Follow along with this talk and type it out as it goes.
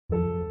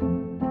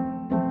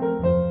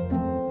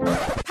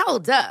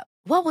Hold up.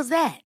 What was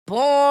that?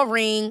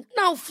 Boring.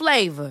 No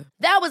flavor.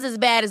 That was as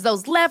bad as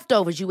those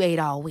leftovers you ate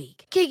all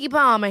week. Keke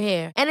Palmer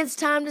here, and it's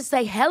time to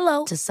say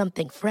hello to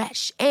something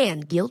fresh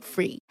and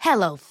guilt-free.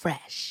 Hello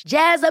Fresh.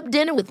 Jazz up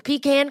dinner with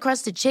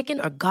pecan-crusted chicken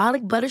or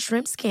garlic butter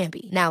shrimp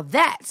scampi. Now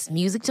that's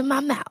music to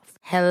my mouth.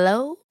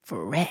 Hello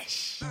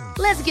Fresh.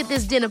 Let's get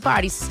this dinner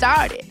party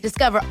started.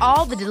 Discover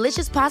all the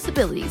delicious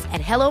possibilities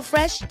at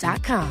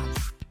hellofresh.com.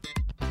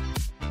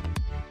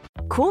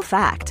 Cool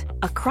fact,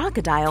 a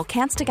crocodile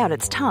can't stick out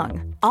its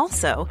tongue.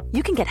 Also,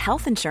 you can get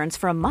health insurance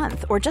for a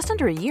month or just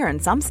under a year in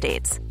some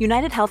states.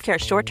 United Healthcare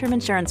short-term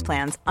insurance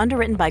plans,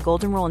 underwritten by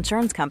Golden Rule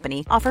Insurance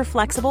Company, offer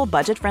flexible,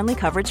 budget-friendly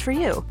coverage for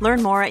you.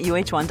 Learn more at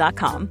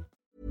uh1.com.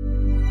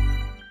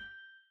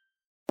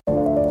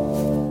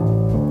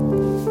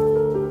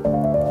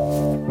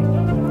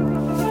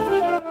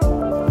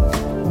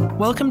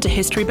 Welcome to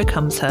History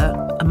Becomes Her,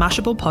 a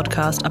Mashable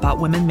podcast about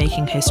women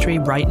making history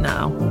right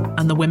now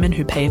and the women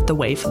who paved the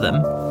way for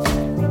them.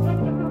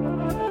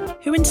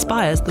 Who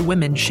inspires the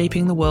women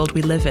shaping the world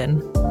we live in?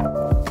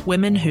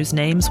 Women whose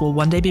names will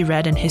one day be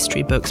read in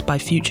history books by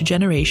future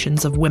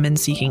generations of women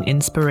seeking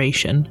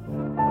inspiration.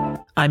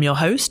 I'm your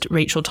host,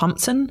 Rachel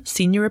Thompson,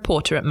 senior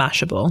reporter at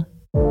Mashable.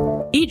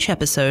 Each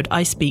episode,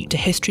 I speak to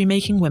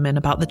history-making women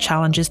about the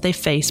challenges they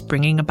face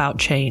bringing about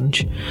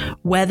change,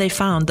 where they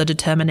found the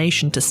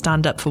determination to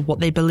stand up for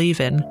what they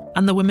believe in,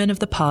 and the women of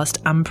the past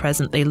and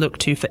present they look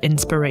to for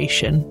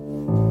inspiration.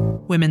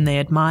 Women they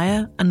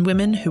admire, and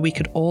women who we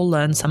could all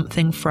learn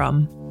something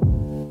from.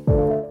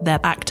 They're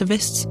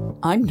activists.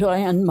 I'm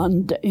Diane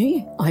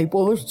Munday. I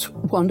was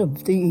one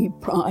of the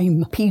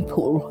prime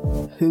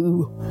people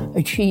who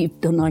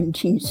achieved the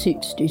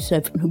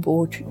 1967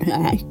 Abortion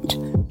Act.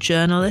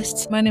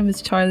 Journalists. My name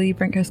is Charlie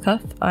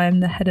Brinkhurst-Cuff. I'm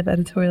the head of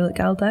editorial at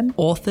Galden.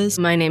 Authors.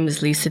 My name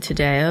is Lisa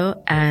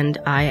Tadeo, and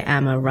I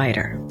am a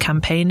writer.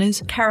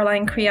 Campaigners.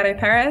 Caroline Criado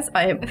Perez.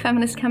 I am a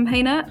feminist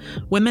campaigner.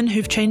 Women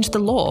who've changed the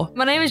law.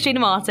 My name is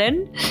Gina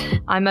Martin.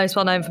 I'm most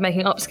well known for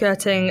making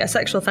upskirting a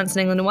sexual offence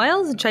in England and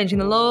Wales and changing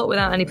the law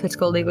without any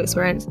political or legal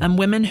experience. And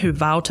women who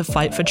vow to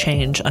fight for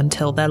change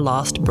until their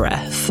last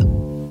breath.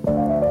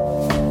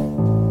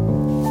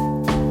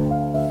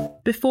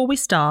 Before we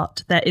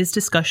start, there is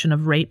discussion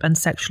of rape and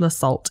sexual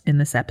assault in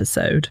this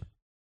episode.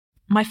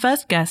 My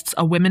first guests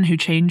are women who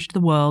changed the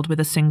world with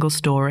a single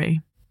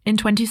story. In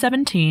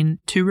 2017,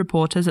 two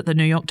reporters at the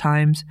New York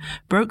Times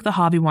broke the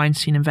Harvey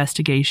Weinstein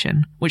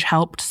investigation, which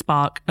helped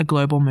spark a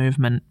global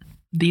movement.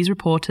 These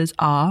reporters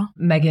are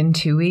Megan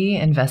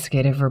Twohey,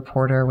 investigative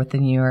reporter with the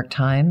New York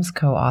Times,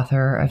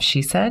 co-author of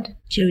She Said.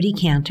 Jodi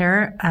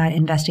Kantor,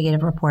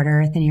 investigative reporter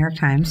at the New York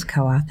Times,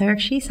 co-author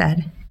of She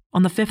Said.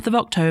 On the 5th of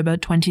October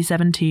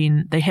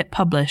 2017, they hit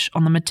publish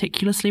on the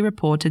meticulously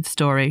reported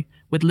story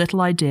with little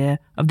idea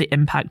of the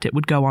impact it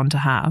would go on to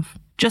have.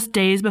 Just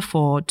days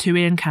before,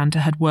 Twohey and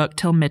Kantor had worked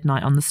till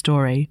midnight on the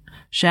story,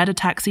 shared a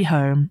taxi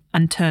home,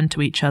 and turned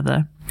to each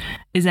other.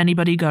 Is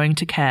anybody going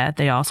to care?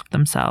 They asked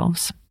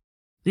themselves.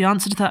 The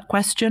answer to that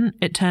question,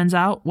 it turns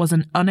out, was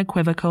an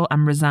unequivocal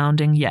and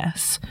resounding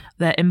yes.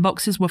 Their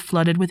inboxes were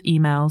flooded with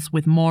emails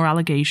with more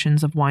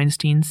allegations of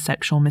Weinstein's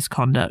sexual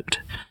misconduct.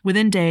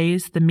 Within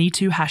days, the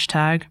 #MeToo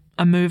hashtag,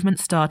 a movement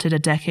started a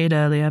decade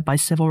earlier by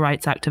civil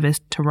rights activist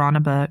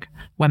Tarana Burke,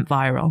 went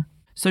viral.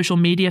 Social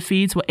media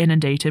feeds were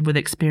inundated with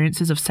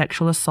experiences of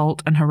sexual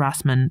assault and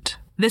harassment.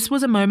 This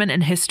was a moment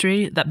in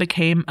history that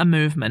became a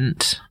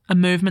movement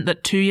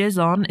that 2 years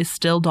on is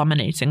still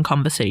dominating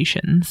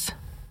conversations.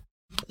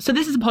 So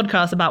this is a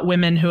podcast about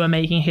women who are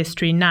making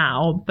history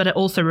now, but it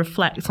also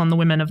reflects on the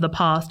women of the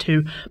past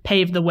who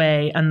paved the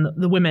way and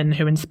the women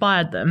who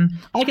inspired them.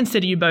 I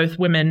consider you both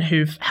women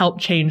who've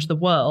helped change the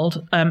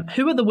world.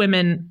 Who are the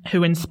women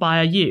who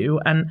inspire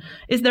you? And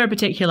is there a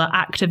particular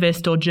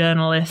activist or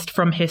journalist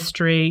from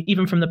history,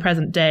 even from the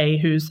present day,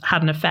 who's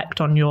had an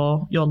effect on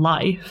your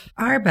life?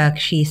 Our book,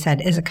 She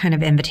Said, is a kind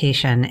of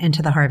invitation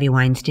into the Harvey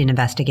Weinstein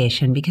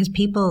investigation because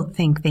people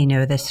think they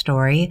know this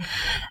story.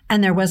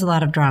 And there was a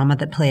lot of drama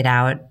that played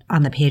out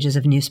on the pages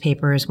of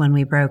newspapers when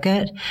we broke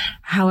it.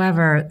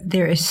 However,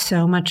 there is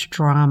so much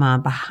drama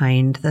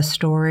behind the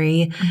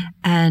story.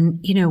 And,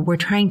 we're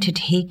trying to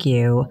take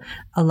you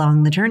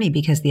along the journey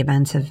because the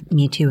events of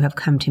Me Too have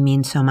come to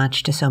mean so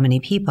much to so many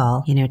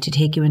people, to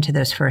take you into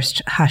those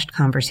first hushed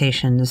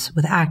conversations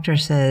with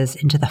actresses,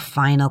 into the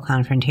final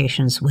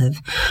confrontations with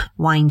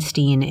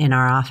Weinstein in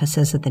our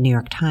offices at the New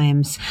York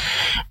Times.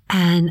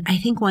 And I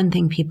think one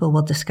thing people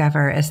will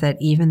discover is that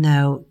even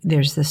though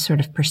there's this sort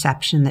of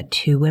perception that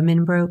two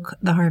women broke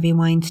the Harvey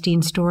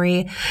Weinstein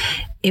story,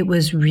 it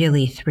was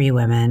really three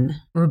women.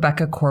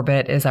 Rebecca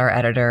Corbett is our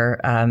editor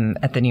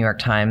at the New York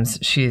Times.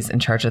 She's in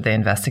charge of the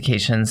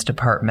investigations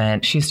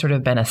department. She's sort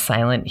of been a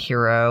silent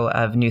hero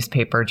of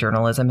newspaper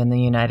journalism in the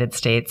United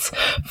States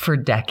for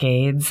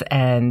decades.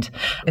 And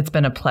it's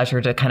been a pleasure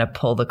to kind of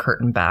pull the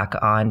curtain back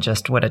on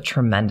just what a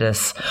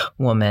tremendous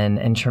woman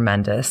and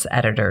tremendous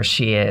editor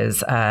she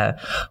is,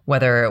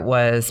 whether it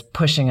was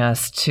pushing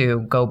us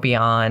to go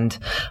beyond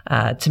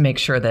to make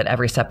sure that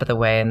every step of the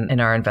way in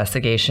our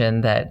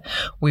investigation that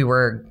we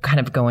were were kind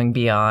of going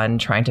beyond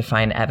trying to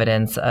find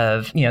evidence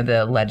of,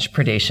 the alleged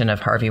predation of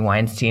Harvey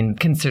Weinstein,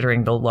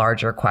 considering the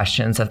larger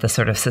questions of the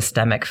sort of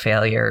systemic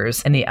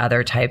failures and the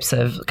other types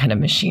of kind of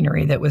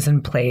machinery that was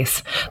in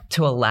place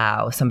to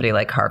allow somebody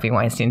like Harvey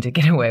Weinstein to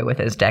get away with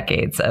his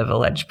decades of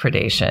alleged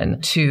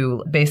predation,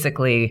 to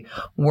basically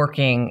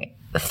working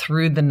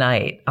through the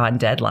night on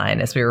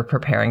deadline as we were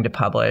preparing to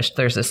publish.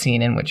 There's a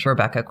scene in which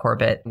Rebecca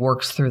Corbett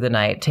works through the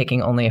night,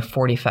 taking only a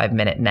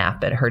 45-minute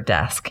nap at her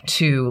desk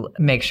to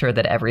make sure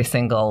that every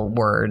single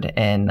word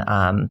in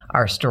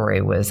our story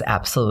was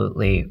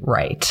absolutely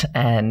right.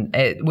 And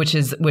which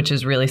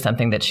is really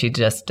something that she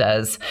just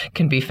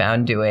can be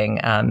found doing,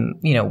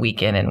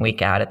 week in and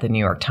week out at the New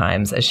York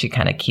Times as she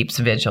kind of keeps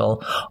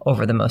vigil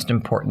over the most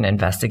important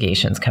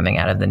investigations coming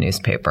out of the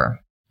newspaper.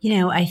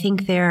 I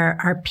think there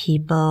are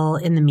people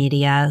in the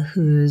media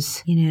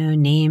whose,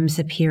 names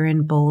appear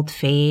in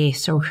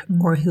boldface or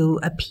who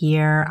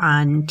appear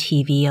on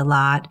TV a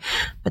lot,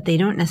 but they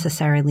don't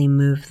necessarily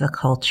move the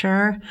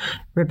culture.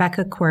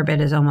 Rebecca Corbett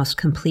is almost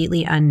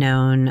completely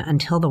unknown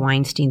until the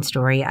Weinstein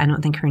story. I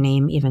don't think her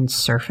name even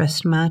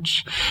surfaced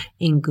much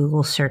in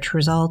Google search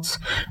results,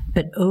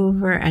 but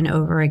over and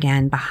over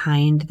again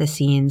behind the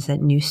scenes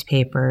at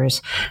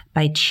newspapers,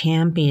 by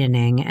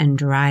championing and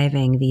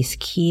driving these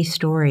key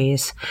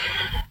stories,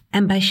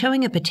 and by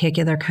showing a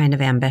particular kind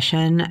of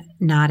ambition,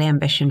 not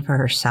ambition for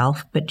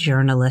herself, but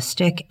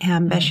journalistic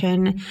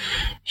ambition,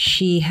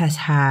 she has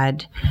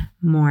had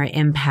more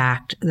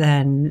impact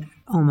than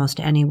almost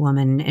any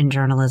woman in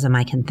journalism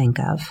I can think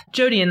of.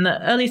 Jodie, in the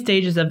early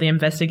stages of the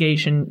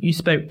investigation, you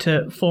spoke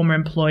to former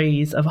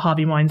employees of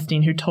Harvey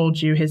Weinstein who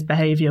told you his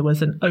behavior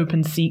was an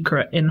open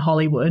secret in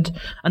Hollywood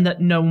and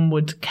that no one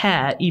would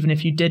care even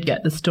if you did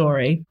get the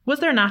story. Was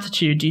there an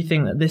attitude, do you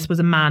think, that this was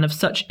a man of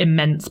such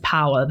immense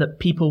power that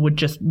people would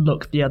just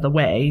look the other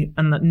way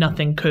and that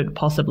nothing could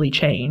possibly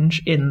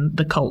change in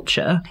the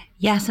culture?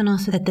 Yes, and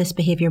also that this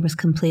behavior was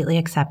completely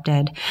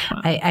accepted.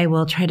 I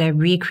will try to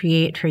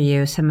recreate for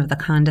you some of the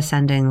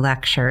condescending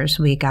lectures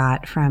we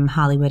got from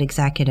Hollywood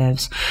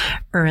executives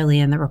early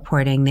in the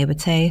reporting. They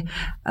would say,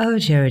 "Oh,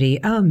 Jodie,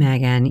 oh,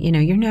 Megan,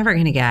 you're never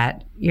going to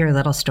get your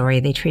little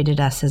story." They treated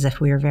us as if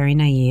we were very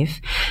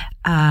naive.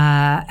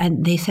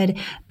 And they said,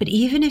 but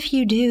even if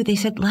you do, they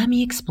said, let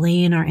me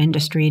explain our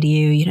industry to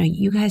you.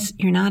 You guys,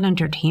 you're not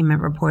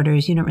entertainment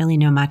reporters. You don't really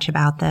know much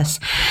about this.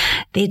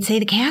 They'd say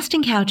the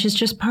casting couch is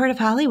just part of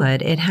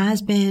Hollywood. It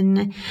has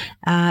been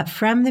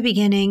from the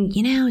beginning.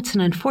 It's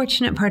an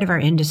unfortunate part of our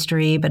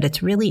industry, but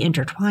it's really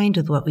intertwined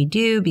with what we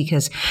do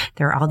because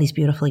there are all these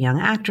beautiful young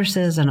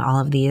actresses and all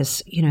of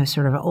these,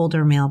 sort of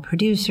older male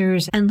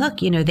producers. And look,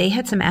 they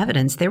had some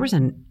evidence. There was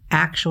an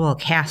actual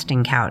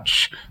casting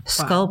couch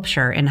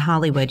sculpture in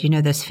Hollywood.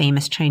 Those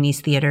famous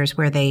Chinese theaters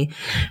where they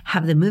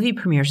have the movie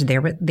premieres.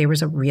 There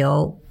was a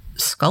real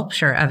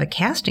sculpture of a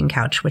casting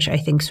couch, which I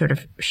think sort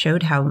of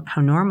showed how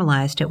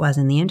normalized it was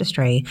in the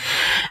industry.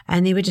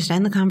 And they would just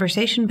end the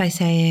conversation by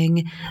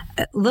saying,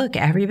 look,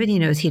 everybody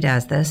knows he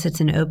does this. It's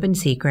an open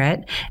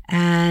secret.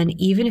 And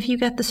even if you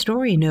get the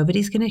story,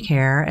 nobody's going to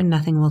care and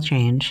nothing will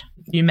change.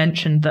 You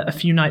mentioned that a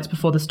few nights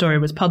before the story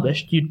was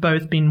published, you'd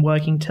both been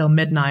working till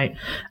midnight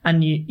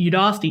and you'd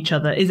asked each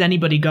other, is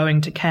anybody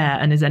going to care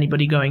and is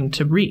anybody going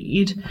to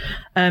read?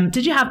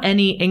 Did you have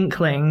any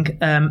inkling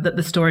that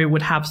the story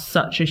would have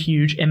such a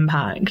huge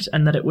impact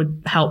and that it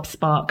would help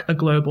spark a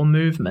global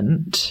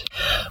movement?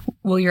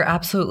 Well, you're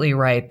absolutely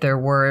right. There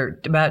were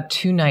about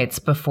 2 nights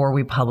before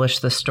we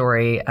published the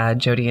story,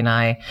 Jodie and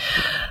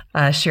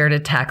I shared a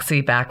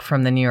taxi back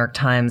from the New York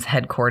Times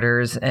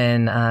headquarters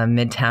in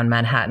Midtown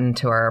Manhattan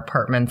to our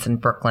apartments in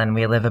Brooklyn.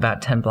 We live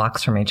about 10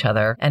 blocks from each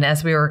other. And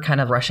as we were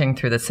kind of rushing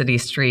through the city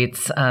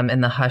streets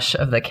in the hush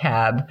of the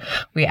cab,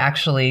 we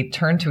actually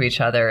turned to each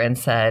other and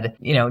said,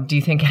 do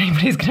you think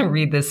anybody's going to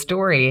read this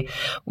story?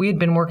 We had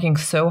been working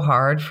so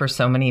hard for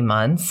so many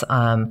months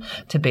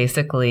to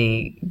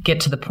basically get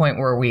to the point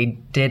where we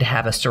did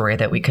have a story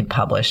that we could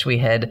publish. We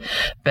had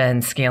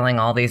been scaling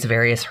all these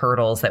various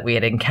hurdles that we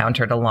had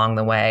encountered along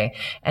the way.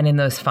 And in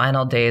those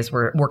final days,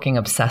 we're working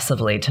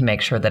obsessively to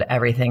make sure that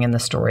everything in the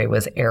story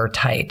was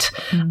airtight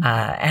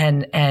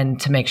and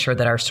to make sure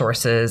that our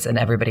sources and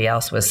everybody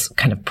else was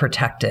kind of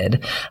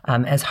protected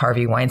as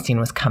Harvey Weinstein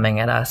was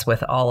coming at us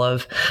with all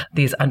of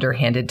these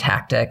underhanded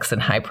tactics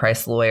and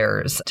high-priced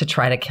lawyers to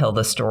try to kill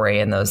the story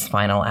in those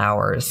final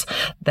hours,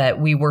 that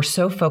we were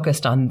so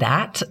focused on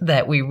that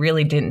we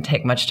really didn't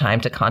take much time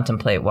to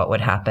contemplate what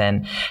would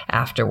happen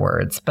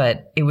afterwards.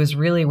 But it was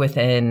really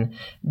within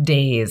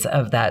days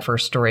of that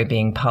first story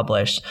being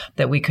published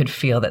that we could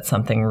feel that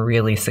something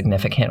really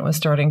significant was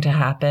starting to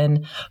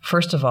happen.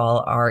 First of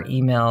all, our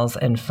emails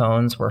and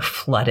phones were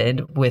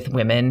flooded with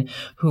women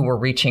who were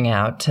reaching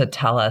out to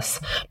tell us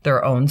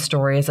their own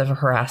stories of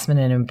harassment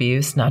and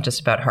abuse, not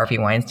just about Harvey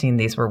Weinstein.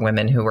 These were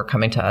women who were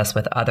coming to us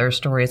with other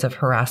stories of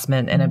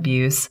harassment and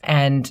abuse.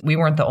 And we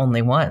weren't the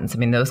only ones. I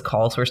mean, those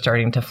calls were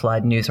starting to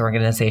flood news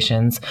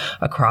organizations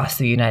across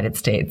the United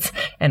States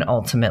and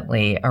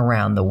ultimately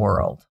around the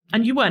world.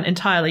 And you weren't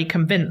entirely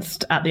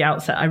convinced at the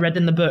outset. I read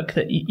in the book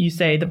that you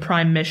say the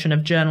prime mission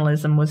of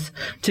journalism was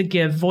to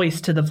give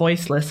voice to the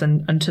voiceless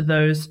and to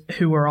those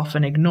who were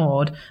often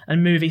ignored.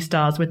 And movie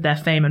stars with their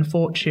fame and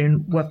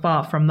fortune were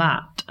far from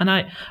that. And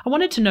I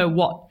wanted to know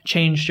what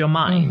changed your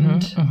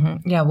mind.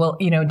 Yeah, well,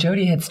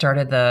 Jodi had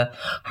started the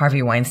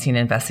Harvey Weinstein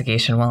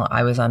investigation while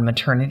I was on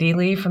maternity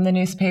leave from the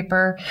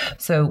newspaper.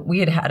 So we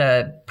had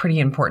a pretty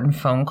important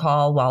phone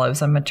call while I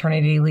was on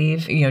maternity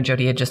leave.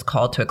 Jodi had just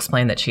called to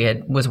explain that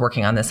she was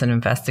working on this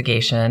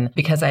investigation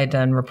because I had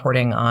done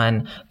reporting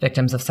on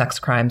victims of sex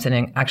crimes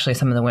and actually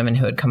some of the women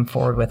who had come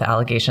forward with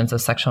allegations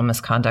of sexual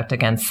misconduct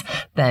against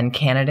then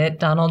candidate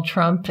Donald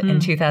Trump in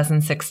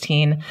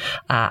 2016.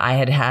 I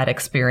had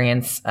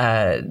experience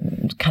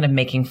kind of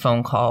making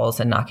phone calls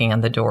and knocking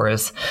on the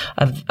doors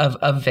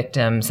of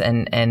victims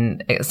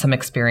and some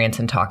experience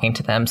in talking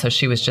to them. So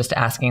she was just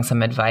asking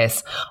some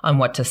advice on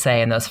what to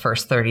say in those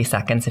first 30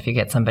 seconds if you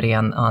get somebody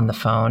on the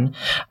phone.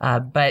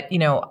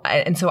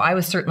 And so I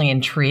was certainly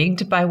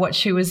intrigued by what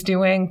she was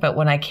doing. But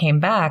when I came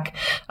back,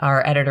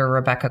 our editor,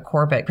 Rebecca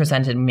Corbett,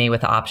 presented me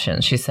with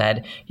options. She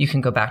said, you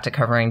can go back to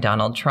covering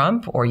Donald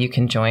Trump or you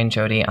can join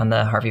Jodi on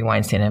the Harvey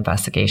Weinstein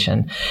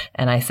investigation.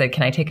 And I said,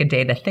 can I take a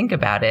day to think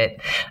about it?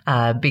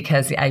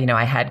 Because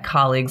I had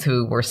colleagues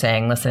who were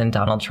saying, listen,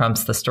 Donald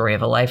Trump's the story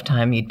of a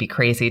lifetime. You'd be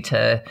crazy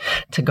to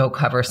go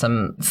cover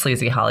some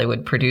sleazy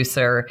Hollywood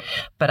producer.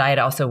 But I had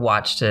also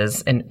watched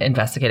as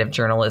investigative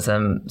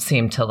journalism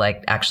seemed to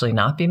actually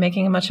not be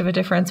making much of a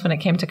difference when it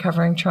came to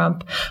covering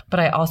Trump. But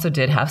I also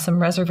did have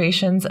some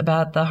reservations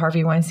about the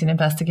Harvey Weinstein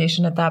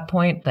investigation at that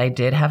point. I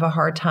did have a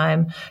hard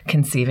time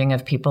conceiving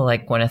of people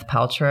like Gwyneth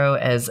Paltrow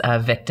as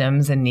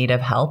victims in need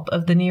of help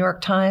of the New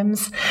York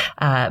Times.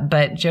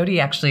 But Jodi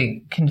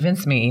actually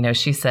convinced me.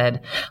 She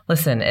said,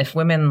 listen, if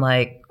women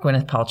like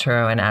Gwyneth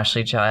Paltrow and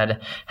Ashley Judd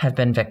have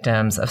been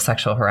victims of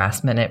sexual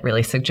harassment, it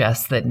really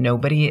suggests that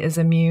nobody is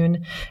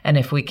immune. And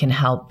if we can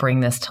help bring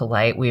this to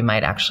light, we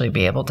might actually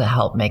be able to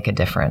help make a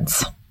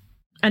difference.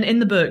 And in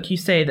the book, you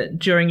say that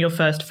during your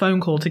first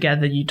phone call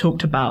together, you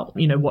talked about,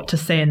 what to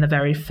say in the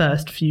very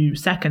first few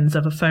seconds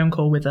of a phone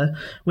call with a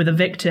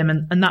victim.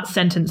 And that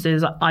sentence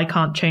is, I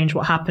can't change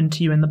what happened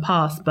to you in the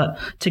past, but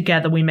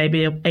together we may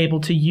be able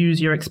to use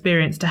your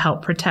experience to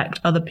help protect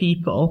other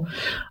people.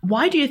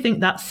 Why do you think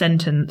that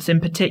sentence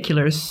in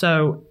particular is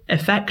so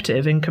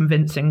effective in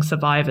convincing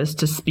survivors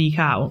to speak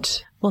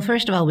out? Well,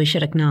 first of all, we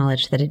should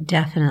acknowledge that it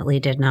definitely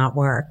did not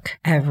work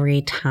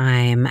every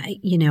time.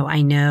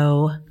 I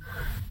know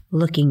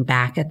looking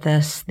back at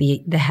this,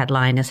 the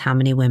headline is how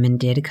many women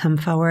did come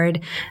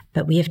forward,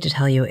 but we have to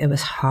tell you it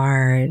was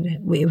hard.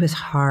 It was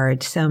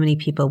hard. So many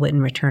people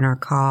wouldn't return our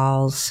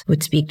calls,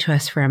 would speak to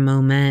us for a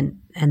moment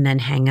and then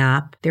hang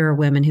up. There are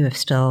women who have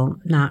still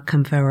not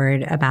come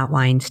forward about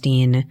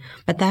Weinstein,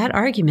 but that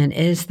argument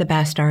is the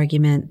best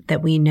argument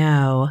that we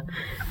know.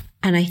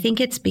 And I think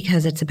it's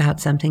because it's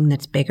about something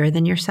that's bigger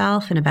than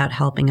yourself and about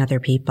helping other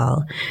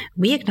people.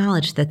 We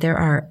acknowledge that there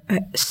are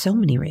so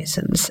many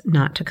reasons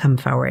not to come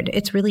forward.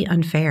 It's really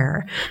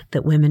unfair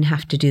that women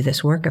have to do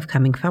this work of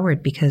coming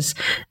forward because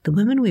the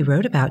women we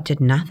wrote about did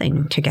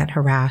nothing to get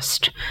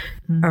harassed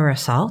or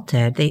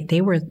assaulted.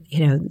 They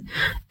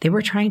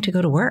were trying to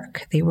go to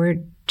work. They were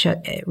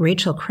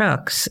Rachel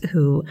Crooks,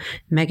 who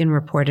Megan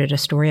reported a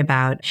story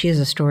about, she has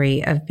a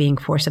story of being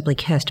forcibly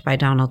kissed by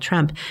Donald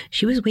Trump.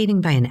 She was waiting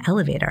by an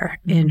elevator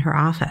in her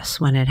office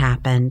when it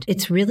happened.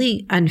 It's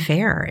really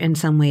unfair in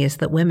some ways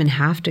that women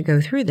have to go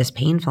through this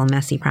painful,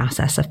 messy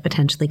process of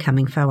potentially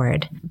coming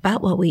forward.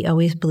 But what we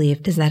always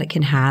believed is that it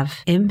can have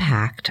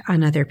impact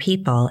on other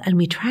people.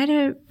 And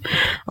a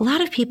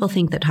lot of people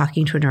think that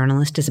talking to a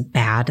journalist is a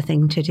bad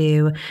thing to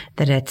do,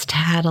 that it's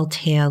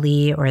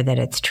tattletale-y or that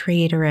it's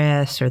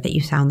traitorous or that you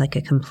sound like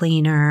a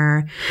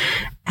complainer.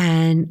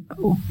 And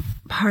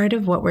part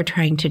of what we're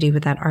trying to do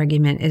with that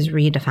argument is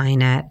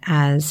redefine it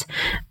as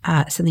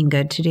something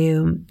good to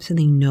do,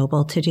 something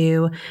noble to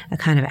do, a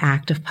kind of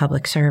act of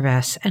public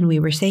service. And we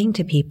were saying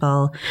to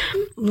people,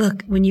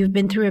 look, when you've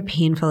been through a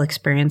painful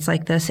experience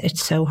like this,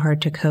 it's so hard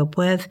to cope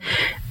with.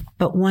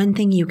 But one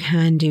thing you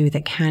can do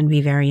that can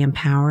be very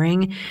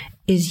empowering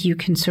is you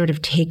can sort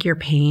of take your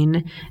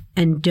pain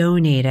and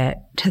donate it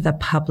to the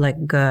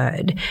public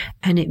good.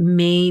 And it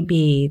may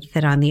be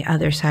that on the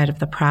other side of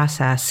the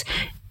process,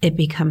 it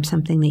becomes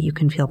something that you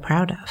can feel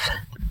proud of.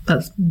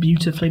 That's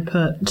beautifully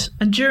put.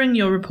 And during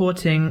your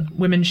reporting,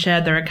 women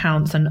shared their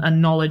accounts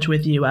and knowledge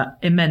with you at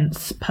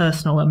immense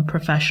personal and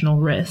professional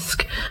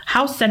risk.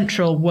 How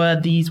central were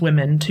these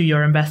women to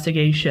your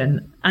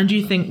investigation? And do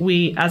you think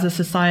we, as a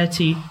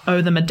society,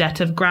 owe them a debt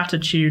of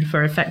gratitude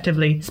for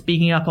effectively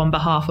speaking up on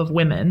behalf of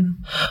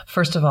women?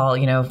 First of all,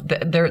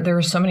 there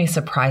are so many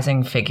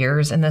surprising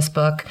figures in this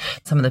book.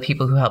 Some of the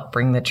people who helped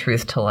bring the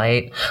truth to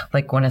light,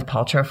 like Gwyneth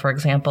Paltrow, for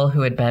example,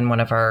 who had been one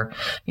of our,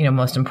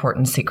 most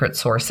important secret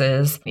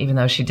sources, even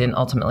though she didn't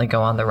ultimately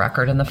go on the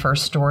record in the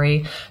first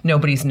story.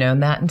 Nobody's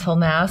known that until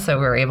now. So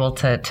we're able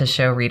to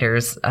show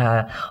readers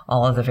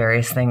all of the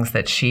various things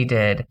that she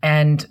did.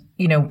 And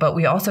but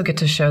we also get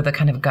to show the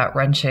kind of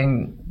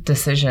gut-wrenching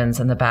decisions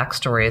and the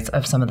backstories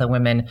of some of the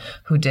women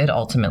who did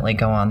ultimately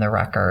go on the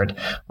record,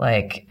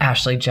 like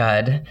Ashley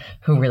Judd,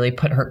 who really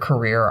put her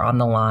career on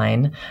the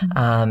line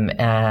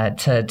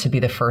to be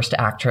the first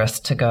actress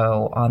to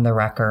go on the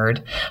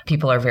record.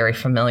 People are very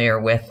familiar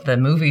with the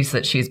movies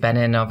that she's been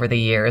in over the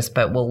years,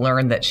 but we'll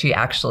learn that she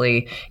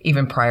actually,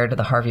 even prior to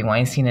the Harvey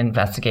Weinstein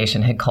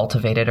investigation, had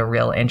cultivated a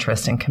real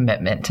interest and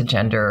commitment to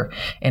gender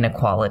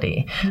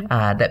inequality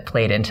that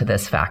played into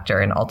this factor.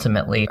 And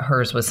ultimately,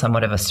 hers was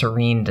somewhat of a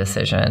serene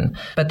decision.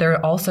 But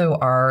there also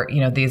are,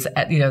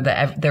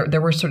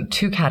 there were sort of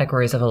two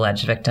categories of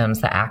alleged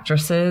victims, the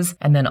actresses,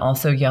 and then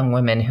also young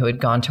women who had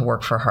gone to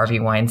work for Harvey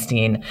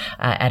Weinstein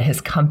at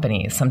his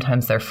companies,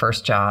 sometimes their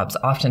first jobs,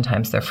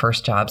 oftentimes their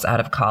first jobs out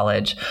of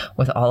college,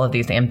 with all of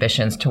these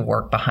ambitions to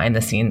work behind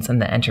the scenes in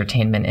the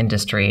entertainment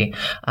industry,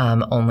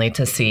 only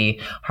to see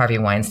Harvey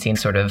Weinstein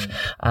sort of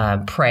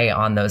prey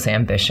on those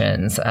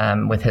ambitions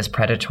with his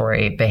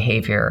predatory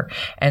behavior.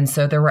 And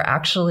so there were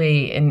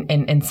actually,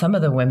 in some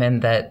of the women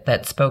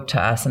that spoke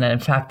to us, and in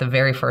fact, the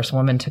very first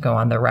woman to go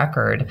on the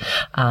record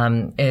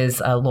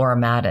is Laura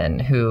Madden,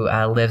 who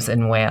lives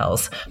in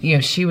Wales.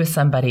 She was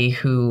somebody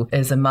who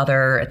is a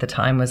mother, at the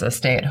time was a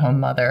stay-at-home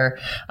mother,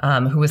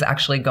 who was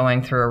actually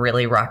going through a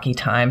really rocky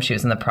time. She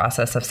was in the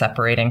process of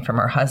separating from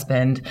her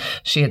husband.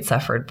 She had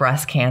suffered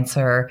breast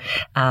cancer,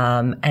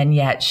 and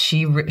yet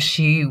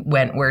she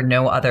went where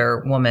no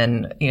other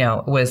woman,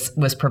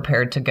 was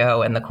prepared to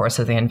go in the course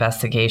of the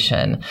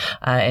investigation,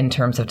 in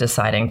terms of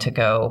deciding to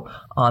go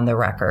on the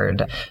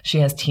record. She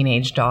has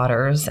teenage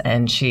daughters,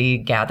 and she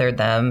gathered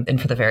them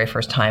and for the very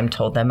first time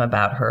told them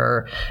about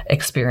her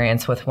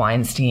experience with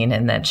Weinstein,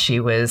 and that she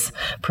was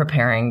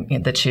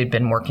preparing, that she'd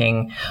been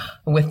working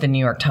with the New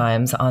York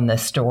Times on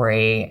this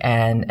story.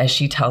 And as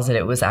she tells it,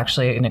 it was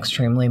actually an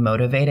extremely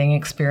motivating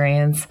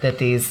experience, that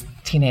these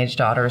teenage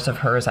daughters of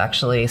hers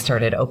actually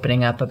started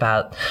opening up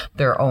about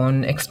their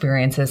own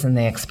experiences and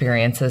the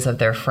experiences of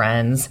their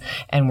friends,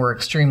 and were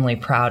extremely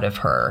proud of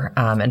her,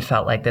 and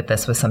felt like that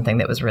this was something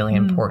that was really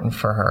important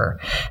for her.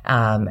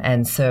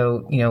 And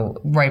so,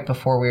 right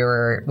before we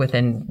were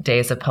within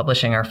days of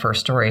publishing our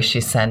first story,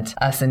 she sent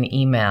us an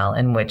email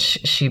in which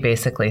she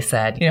basically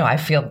said, I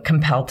feel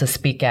compelled to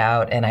speak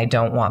out, and I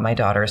don't want my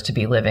daughters to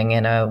be living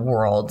in a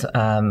world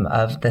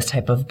of this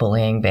type of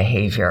bullying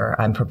behavior.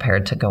 I'm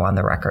prepared to go on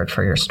the record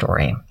for your story.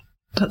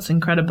 That's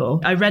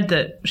incredible. I read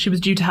that she was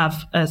due to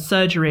have a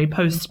surgery,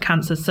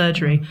 post-cancer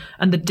surgery,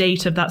 and the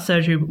date of that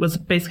surgery was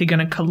basically going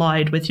to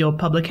collide with your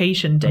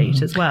publication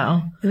date as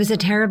well. It was a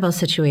terrible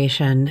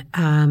situation.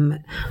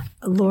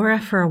 Laura,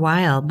 for a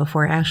while,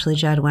 before Ashley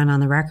Judd went on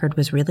the record,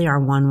 was really our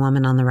one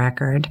woman on the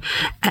record.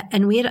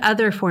 And we had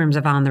other forms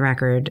of on the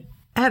record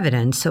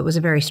evidence. So it was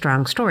a very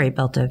strong story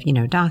built of,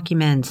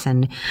 documents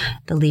and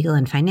the legal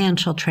and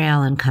financial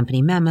trail and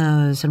company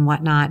memos and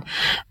whatnot.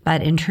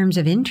 But in terms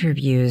of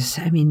interviews,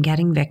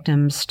 getting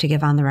victims to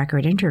give on the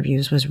record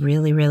interviews was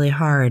really, really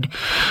hard.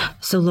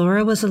 So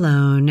Laura was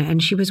alone,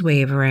 and she was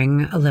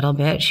wavering a little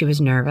bit. She was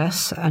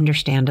nervous,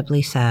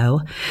 understandably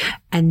so.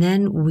 And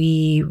then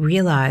we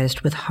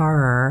realized with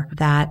horror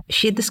that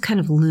she had this kind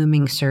of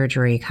looming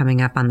surgery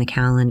coming up on the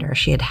calendar.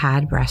 She had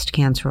had breast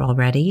cancer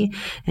already,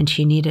 and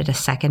she needed a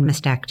second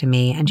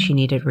mastectomy, and she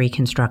needed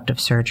reconstructive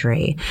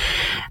surgery.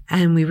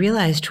 And we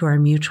realized to our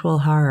mutual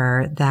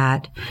horror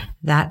that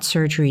that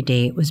surgery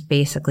date was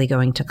basically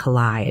going to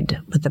collide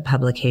with the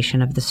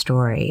publication of the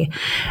story.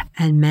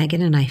 And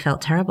Megan and I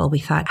felt terrible. We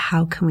thought,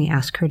 how can we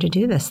ask her to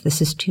do this? This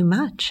is too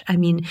much.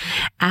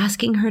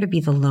 Asking her to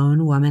be the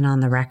lone woman on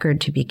the record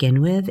to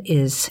begin with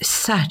is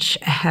such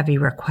a heavy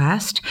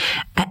request.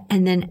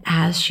 And then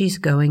as she's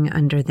going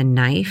under the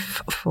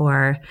knife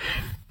for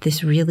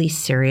this really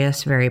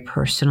serious, very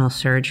personal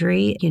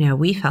surgery,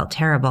 we felt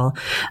terrible,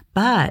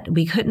 but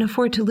we couldn't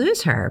afford to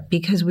lose her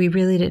because we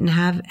really didn't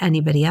have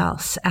anybody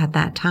else at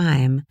that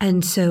time.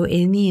 And so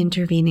in the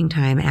intervening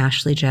time,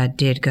 Ashley Judd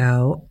did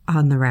go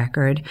on the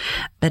record.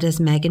 But as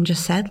Megan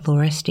just said,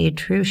 Laura stayed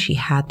true. She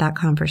had that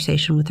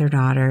conversation with her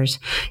daughters.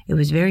 It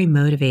was very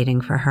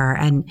motivating for her.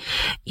 And,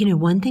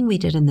 one thing we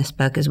did in this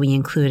book is we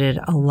included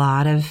a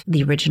lot of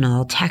the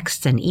original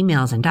texts and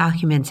emails and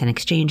documents and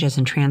exchanges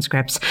and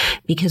transcripts,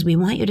 because we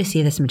want you to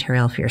see this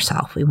material for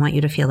yourself. We want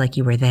you to feel like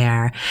you were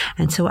there.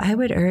 And so I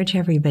would urge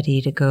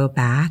everybody to go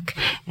back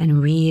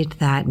and read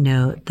that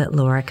note that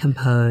Laura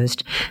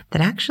composed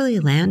that actually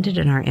landed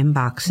in our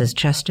inboxes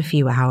just a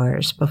few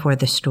hours before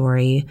the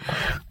story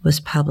was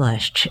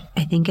published.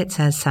 I think it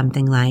says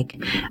something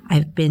like,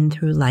 I've been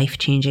through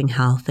life-changing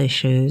health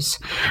issues.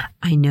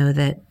 I know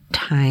that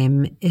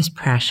time is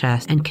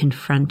precious and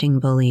confronting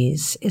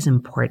bullies is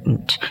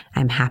important.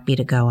 I'm happy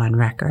to go on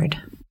record.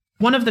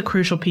 One of the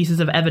crucial pieces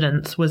of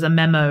evidence was a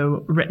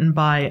memo written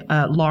by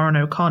Lauren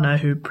O'Connor,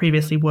 who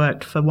previously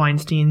worked for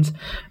Weinstein's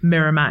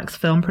Miramax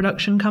film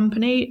production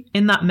company.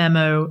 In that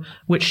memo,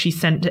 which she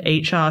sent to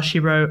HR,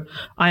 she wrote,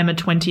 "I am a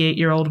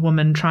 28-year-old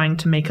woman trying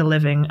to make a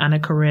living and a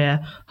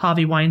career.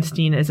 Harvey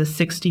Weinstein is a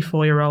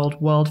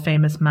 64-year-old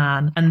world-famous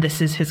man, and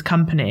this is his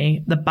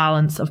company. The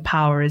balance of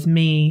power is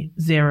me,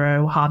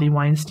 0, Harvey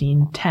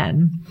Weinstein,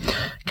 10.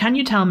 Can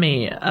you tell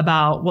me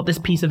about what this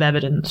piece of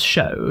evidence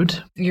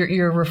showed?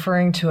 You're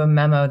referring to a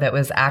memo that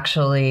was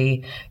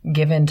actually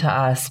given to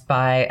us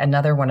by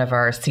another one of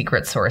our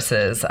secret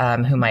sources,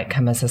 who might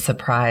come as a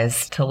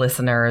surprise to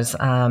listeners.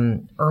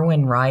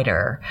 Erwin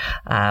Ryder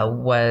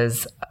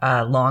was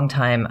a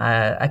longtime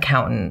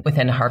accountant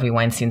within Harvey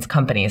Weinstein's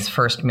companies,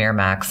 first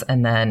Miramax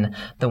and then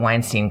the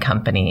Weinstein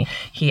Company.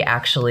 He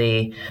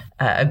actually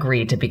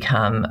agreed to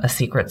become a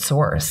secret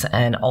source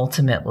and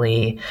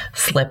ultimately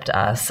slipped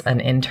us an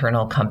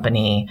internal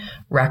company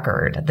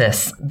record,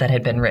 this that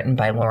had been written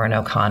by Lauren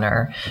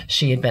O'Connor.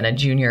 She had been a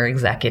junior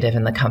executive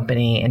in the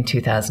company in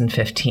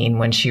 2015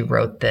 when she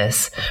wrote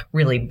this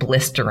really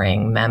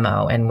blistering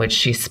memo in which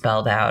she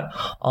spelled out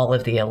all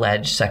of the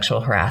alleged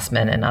sexual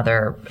harassment and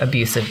other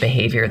abusive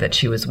behavior that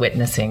she was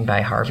witnessing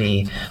by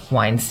Harvey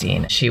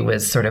Weinstein. She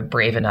was sort of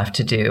brave enough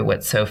to do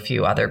what so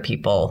few other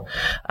people,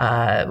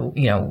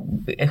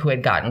 who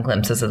had gotten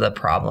glimpses of the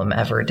problem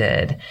ever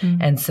did.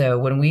 Mm-hmm. And so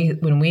when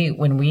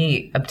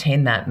we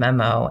obtained that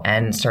memo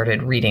and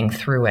started reading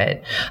through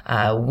it,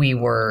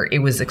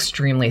 it was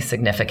extremely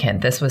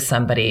significant. This was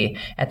somebody,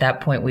 at that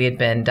point we had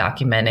been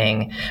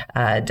documenting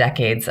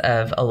decades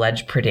of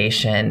alleged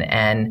predation,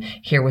 and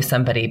here was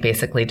somebody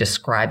basically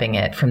describing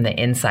it from the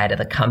inside of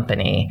the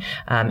company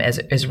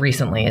as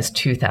recently as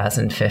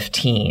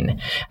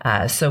 2015.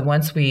 So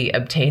once we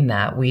obtained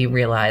that, we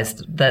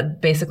realized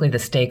that basically the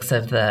stakes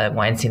of the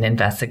Weinstein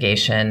investigation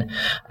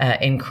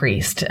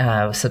increased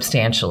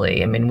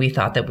substantially. I mean, we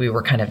thought that we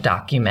were kind of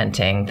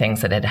documenting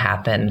things that had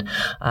happened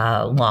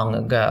long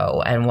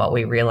ago, and what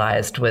we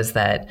realized was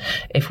that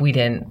if we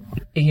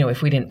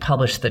didn't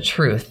publish the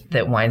truth,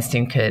 that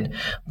Weinstein could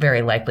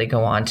very likely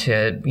go on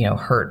to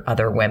hurt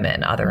other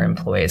women, other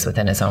employees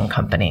within his own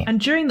company. And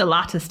during the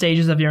latter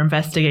stages of your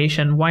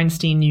investigation,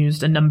 Weinstein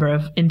used a number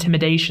of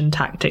intimidation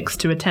tactics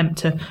to attempt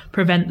to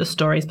prevent the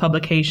story's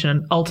publication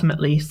and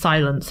ultimately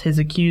silence his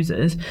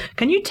accusers.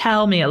 Can you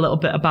tell me a little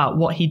bit about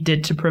what he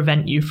did to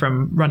prevent you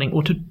from running,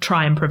 or to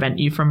try and prevent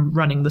you from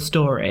running the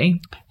story?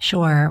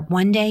 Sure.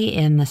 One day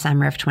in the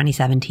summer of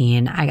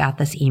 2017, I got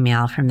this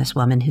email from this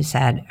woman who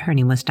said her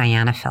name was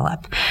Diana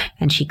Phillip,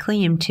 and she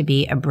claimed to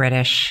be a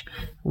British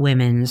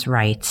women's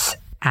rights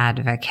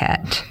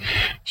advocate.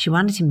 She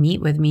wanted to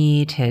meet with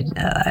me to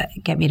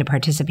get me to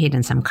participate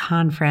in some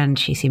conference.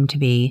 She seemed to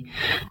be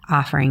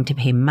offering to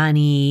pay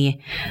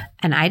money,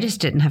 and I just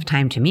didn't have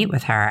time to meet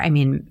with her. I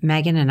mean,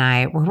 Megan and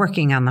I were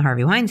working on the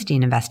Harvey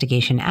Weinstein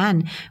investigation,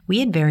 and we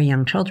had very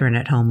young children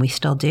at home. We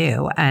still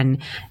do. And,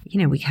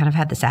 we kind of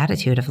had this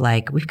attitude of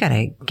like, we've got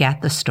to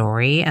get the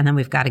story and then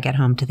we've got to get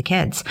home to the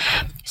kids.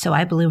 So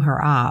I blew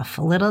her off.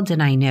 Little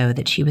did I know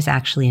that she was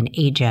actually an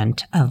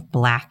agent of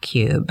Black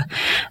Cube.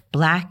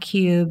 Black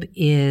Cube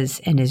is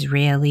an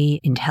Israeli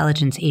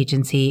intelligence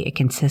agency. It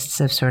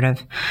consists of sort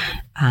of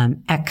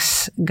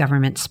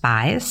ex-government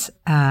spies,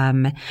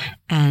 and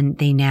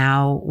they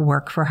now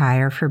work for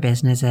hire for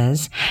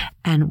businesses.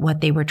 And what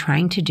they were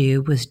trying to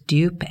do was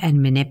dupe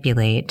and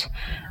manipulate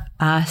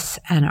us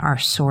and our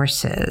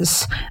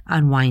sources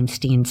on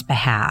Weinstein's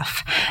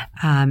behalf.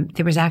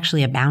 There was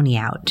actually a bounty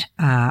out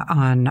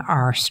on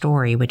our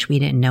story, which we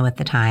didn't know at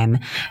the time.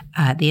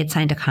 They had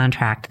signed a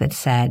contract that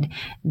said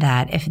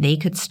that if they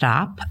could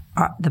stop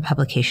the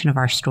publication of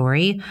our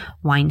story,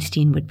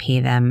 Weinstein would pay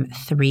them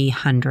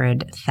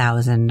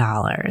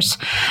 $300,000.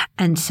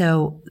 And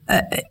so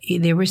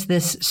there was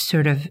this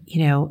sort of,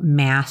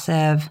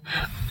 massive,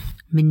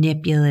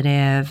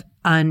 manipulative,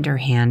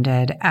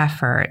 underhanded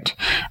effort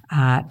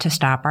to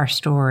stop our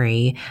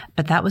story.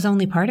 But that was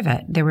only part of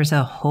it. There was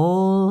a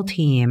whole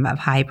team of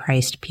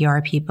high-priced PR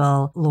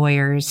people,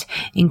 lawyers,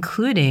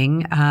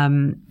 including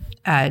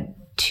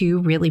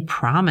two really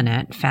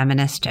prominent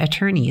feminist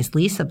attorneys,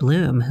 Lisa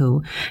Bloom,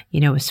 who,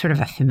 was sort of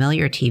a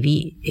familiar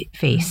TV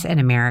face in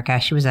America.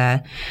 She was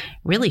a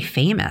really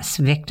famous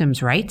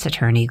victims' rights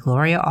attorney,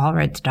 Gloria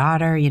Allred's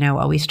daughter,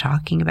 always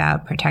talking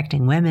about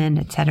protecting women,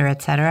 et cetera,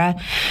 et cetera.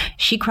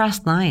 She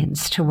crossed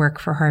lines to work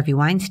for Harvey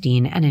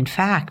Weinstein. And in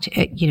fact,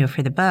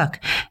 for the book,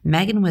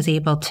 Megan was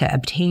able to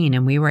obtain,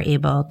 and we were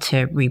able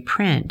to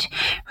reprint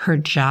her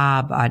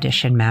job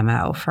audition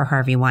memo for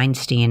Harvey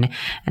Weinstein.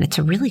 And it's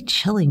a really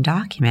chilling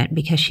document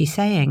because she's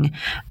saying,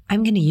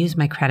 I'm going to use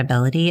my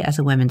credibility as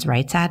a women's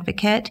rights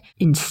advocate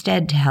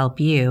instead to help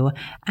you,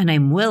 and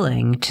I'm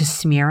willing to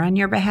smear on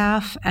your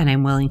behalf, and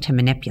I'm willing to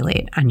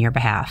manipulate on your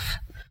behalf.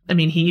 I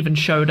mean, he even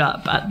showed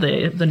up at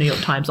the New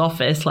York Times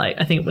office,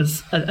 I think it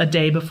was a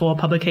day before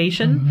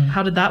publication. Mm-hmm.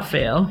 How did that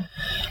feel?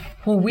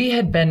 Well, we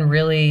had been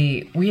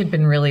really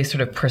sort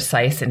of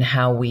precise in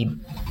how we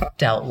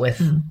dealt with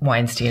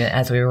Weinstein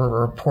as we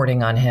were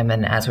reporting on him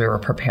and as we were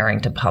preparing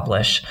to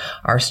publish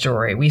our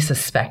story. We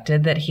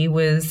suspected that he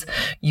was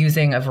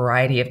using a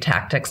variety of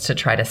tactics to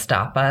try to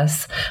stop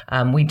us.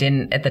 We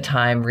didn't at the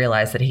time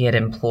realize that he had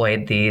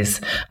employed these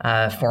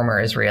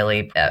former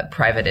Israeli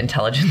private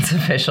intelligence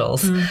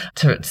officials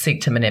to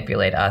seek to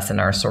manipulate us and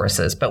our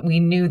sources. But we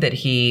knew that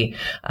he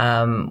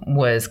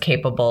was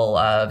capable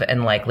of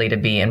and likely to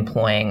be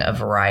employing a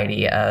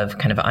variety of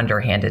kind of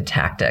underhanded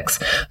tactics.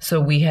 So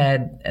we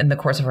had, in the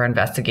course of our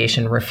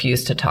investigation,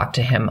 refused to talk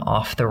to him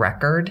off the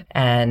record,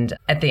 and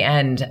at the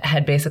end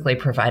had basically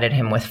provided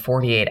him with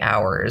 48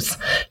 hours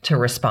to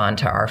respond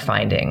to our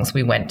findings.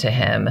 We went to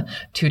him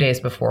 2 days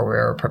before we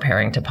were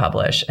preparing to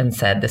publish and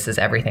said, this is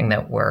everything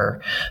that we're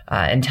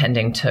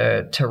intending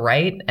to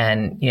write,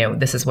 and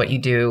this is what you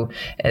do.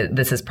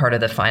 This is part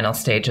of the final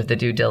stage of the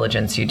due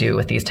diligence you do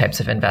with these types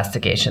of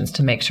investigations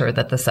to make sure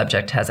that the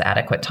subject has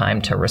adequate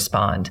time to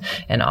respond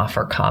and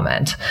offer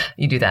comment.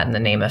 You do that in the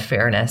name of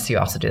fairness. You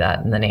also do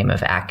that in the name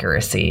of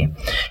accuracy.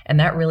 And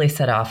that really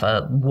set off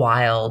a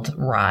wild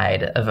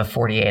ride of a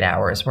 48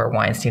 hours where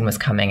Weinstein was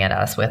coming at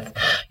us with,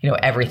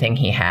 everything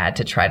he had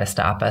to try to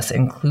stop us,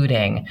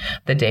 including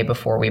the day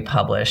before we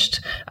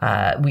published.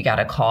 We got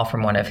a call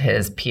from one of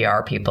his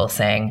PR people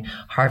saying,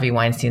 Harvey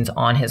Weinstein's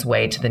on his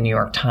way to the New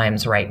York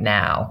Times right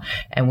now.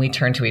 And we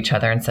turned to each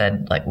other and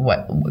said, like,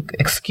 what?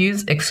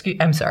 Excuse,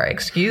 I'm sorry,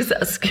 excuse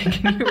us.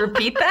 Can you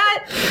repeat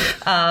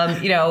that?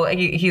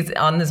 He's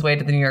on his way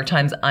to the New York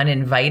Times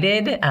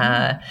uninvited.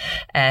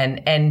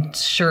 And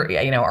sure,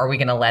 are we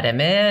going to let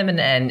him in?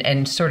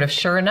 And sort of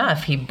sure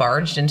enough, he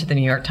barged into the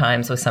New York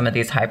Times with some of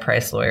these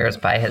high-priced lawyers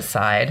by his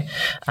side.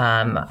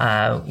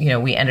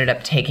 We ended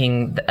up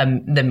taking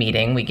the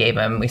meeting.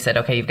 We said,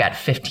 okay, you've got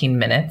 15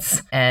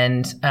 minutes.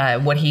 And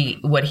what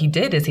he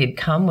did is he'd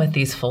come with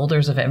these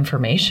folders of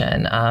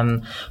information,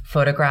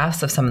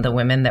 photographs of some of the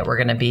women that were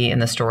going to be in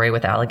the story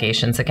with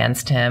allegations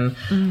against him,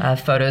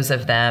 photos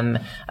of them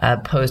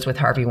posed with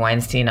Harvey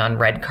Weinstein on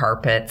red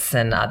carpets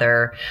and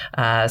other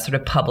sort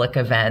of public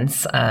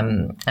events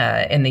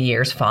in the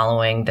years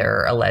following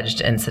their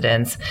alleged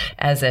incidents,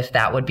 as if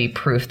that would be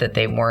proof that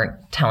they weren't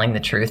telling the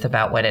truth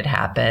about what had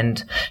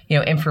happened,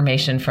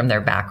 information from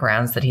their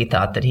backgrounds that he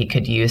thought that he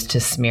could use to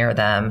smear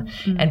them.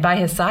 And by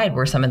his side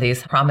were some of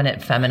these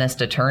prominent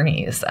feminist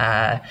attorneys.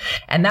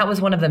 And that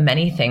was one of the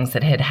many things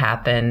that had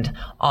happened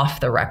off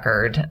the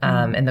record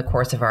in the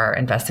course of our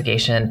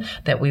investigation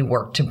that we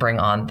worked to bring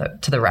on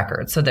to the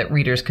record so that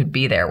readers could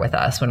be there with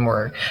us when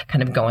we're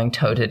kind of going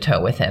toe to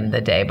toe with him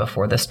the day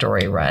before the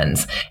story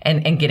runs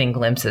and getting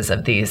glimpses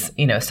of these,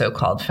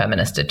 so-called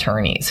feminist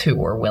attorneys who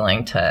were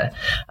willing to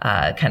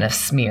kind of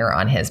smear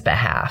on his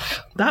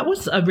behalf. That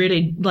was a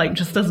really,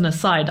 just as an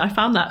aside, I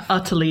found that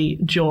utterly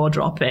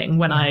jaw-dropping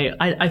when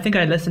I think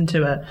I listened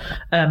to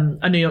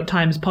a New York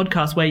Times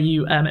podcast where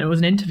you, it was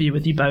an interview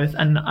with you both,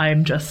 and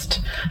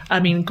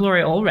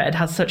Gloria Allred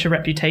has such a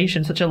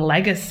reputation, such a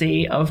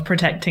legacy of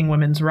protecting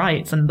women's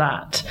rights, and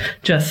that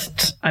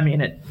just,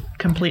 it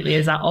completely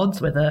is at odds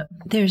with it.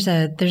 There's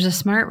a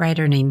smart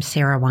writer named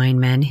Sarah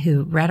Weinman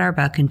who read our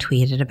book and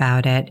tweeted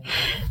about it.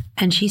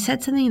 And she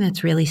said something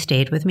that's really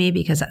stayed with me,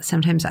 because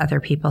sometimes other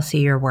people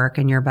see your work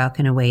and your book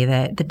in a way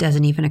that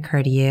doesn't even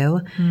occur to you.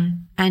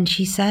 And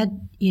she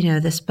said,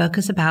 this book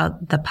is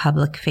about the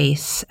public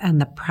face and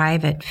the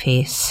private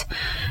face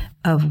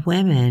of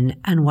women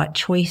and what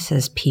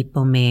choices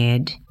people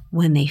made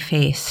when they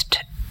faced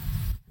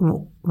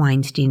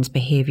Weinstein's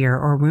behavior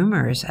or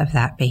rumors of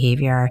that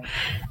behavior.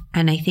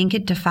 And I think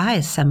it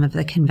defies some of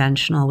the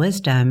conventional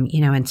wisdom,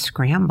 and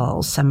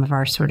scrambles some of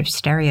our sort of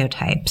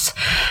stereotypes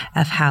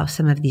of how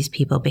some of these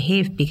people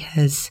behave.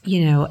 Because,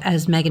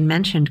 as Megan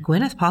mentioned,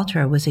 Gwyneth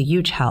Paltrow was a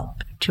huge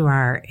help to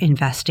our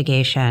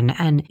investigation.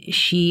 And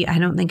she, I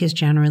don't think, is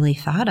generally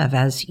thought of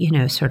as,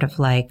 sort of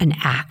like an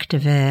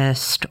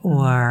activist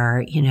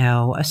or,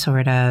 a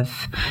sort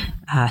of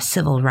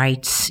civil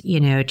rights,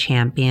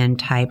 champion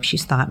type.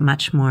 She's thought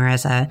much more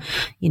as a,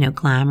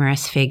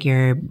 glamorous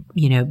figure,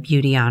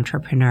 beauty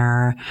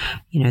entrepreneur.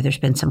 There's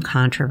been some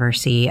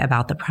controversy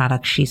about the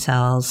products she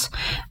sells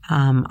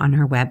on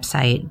her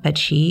website. But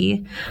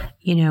she,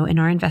 in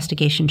our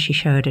investigation, she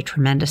showed a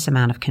tremendous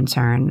amount of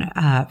concern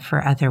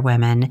for other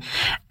women.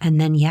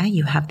 And then,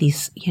 you have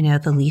these,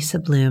 the Lisa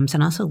Blooms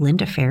and also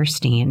Linda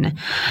Fairstein.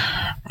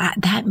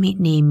 That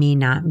name may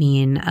not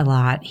mean a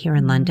lot here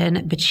in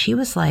London, but she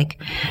was like,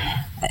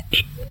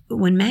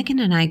 when Megan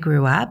and I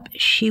grew up,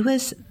 she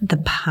was the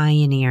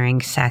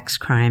pioneering sex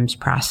crimes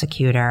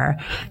prosecutor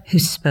who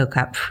spoke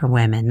up for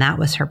women. That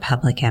was her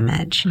public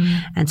image.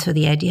 And so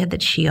the idea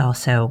that she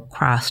also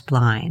crossed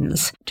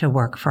lines to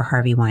work for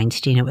Harvey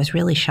Weinstein, it was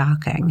really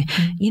shocking.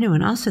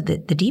 And also the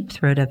deep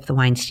throat of the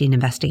Weinstein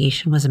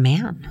investigation was a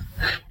man,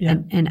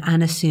 an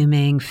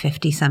unassuming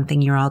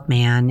 50-something-year-old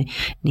man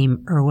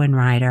named Erwin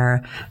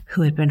Ryder,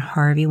 who had been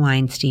Harvey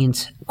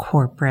Weinstein's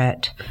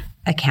corporate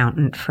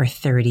accountant for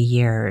 30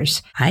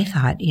 years. I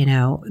thought,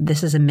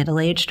 this is a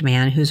middle-aged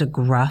man who's a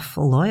gruff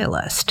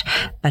loyalist.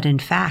 But in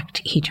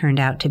fact, he turned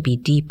out to be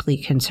deeply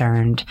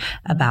concerned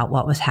about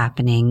what was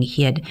happening.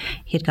 He had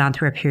gone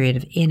through a period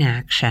of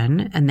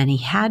inaction, and then he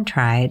had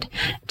tried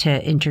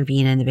to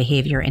intervene in the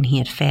behavior, and he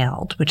had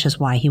failed, which is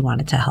why he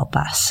wanted to help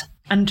us.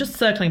 And just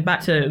circling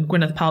back to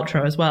Gwyneth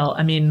Paltrow as well,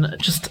 I mean,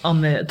 just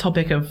on the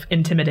topic of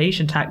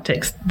intimidation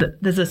tactics,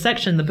 there's a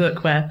section in the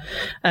book where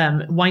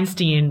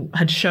Weinstein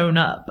had shown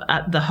up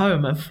at the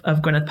home of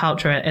Gwyneth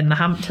Paltrow in the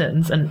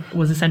Hamptons and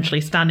was essentially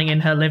standing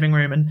in her living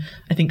room, and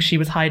I think she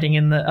was hiding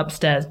in the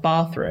upstairs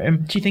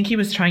bathroom. Do you think he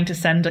was trying to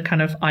send a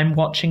kind of "I'm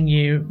watching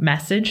you"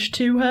 message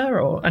to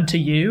her and to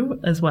you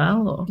as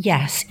well? Or?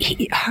 Yes.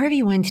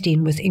 Harvey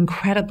Weinstein was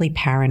incredibly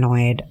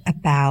paranoid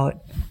about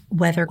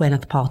whether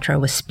Gwyneth Paltrow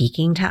was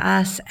speaking to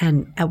us,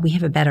 and we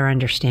have a better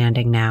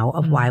understanding now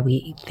of why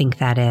we think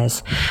that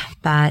is.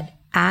 But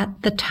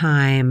at the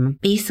time,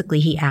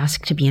 basically, he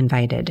asked to be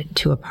invited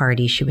to a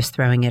party she was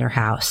throwing at her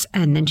house.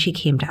 And then she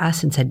came to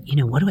us and said,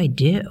 what do I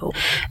do?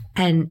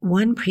 And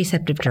one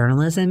precept of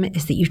journalism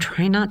is that you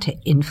try not to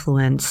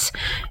influence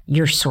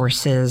your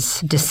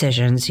sources'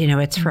 decisions.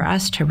 It's for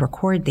us to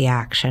record the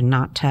action,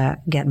 not to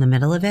get in the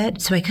middle of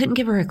it. So I couldn't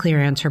give her a clear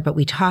answer, but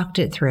we talked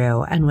it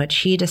through. And what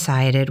she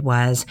decided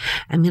was,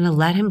 I'm going to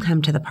let him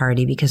come to the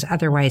party because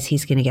otherwise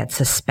he's going to get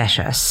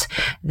suspicious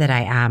that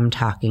I am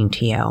talking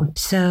to you.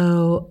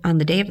 So on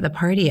the day of the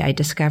party, I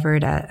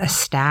discovered a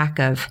stack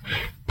of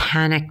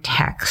panic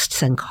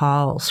texts and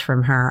calls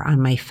from her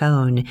on my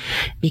phone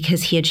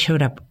because he had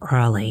showed up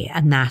early,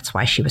 and that's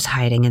why she was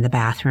hiding in the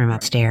bathroom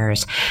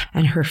upstairs.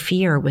 And her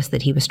fear was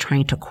that he was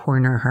trying to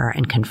corner her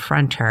and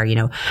confront her.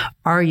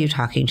 Are you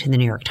talking to the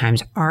New York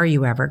Times? Are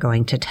you ever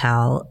going to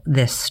tell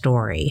this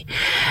story?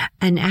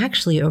 And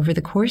actually, over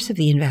the course of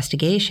the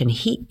investigation,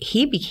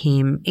 he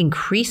became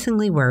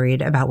increasingly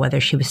worried about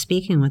whether she was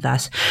speaking with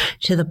us,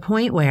 to the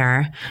point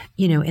where,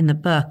 in the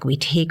book, we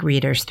take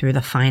readers through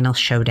the final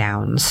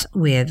showdowns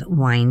with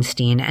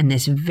Weinstein and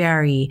this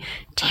very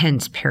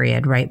tense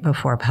period right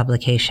before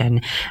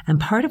publication. And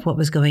part of what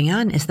was going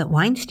on is that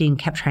Weinstein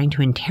kept trying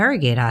to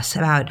interrogate us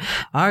about,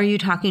 are you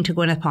talking to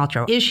Gwyneth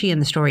Paltrow? Is she in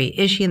the story?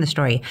 Is she in the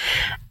story?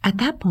 At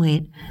that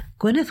point,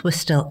 Gwyneth was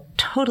still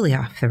totally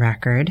off the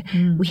record.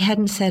 We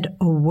hadn't said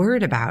a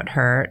word about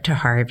her to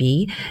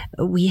Harvey.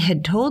 We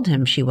had told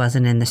him she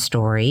wasn't in the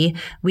story.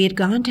 We had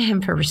gone to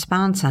him for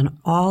response on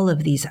all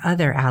of these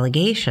other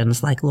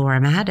allegations, like Laura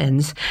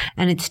Madden's,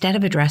 and instead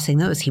of addressing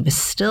those, he was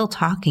still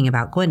talking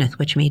about Gwyneth,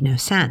 which made no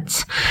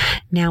sense.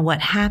 Now,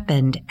 what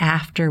happened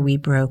after we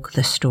broke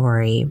the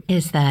story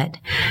is that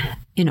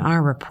in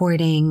our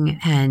reporting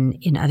and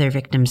in other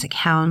victims'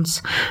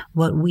 accounts,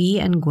 what we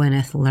and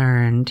Gwyneth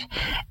learned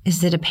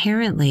is that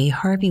apparently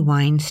Harvey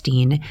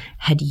Weinstein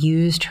had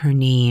used her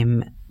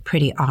name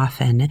pretty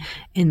often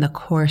in the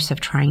course of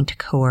trying to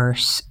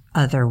coerce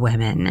other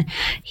women.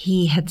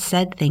 He had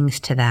said things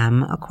to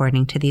them,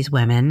 according to these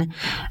women,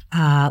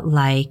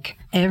 like,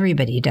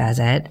 everybody does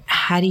it.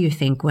 How do you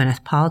think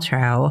Gwyneth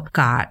Paltrow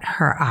got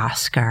her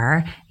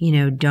Oscar?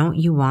 Don't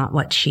you want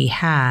what she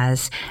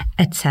has,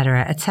 et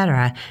cetera, et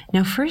cetera.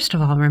 Now, first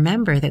of all,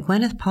 remember that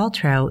Gwyneth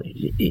Paltrow,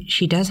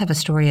 she does have a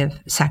story of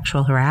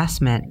sexual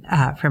harassment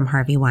from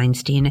Harvey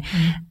Weinstein,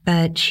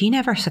 but she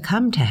never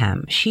succumbed to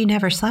him. She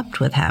never slept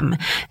with him.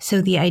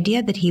 So the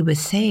idea that he was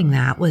saying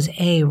that was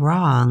A,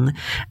 wrong,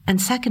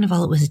 and second of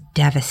all, it was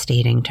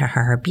devastating to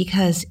her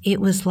because it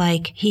was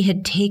like he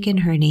had taken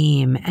her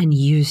name and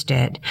used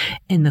it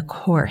in the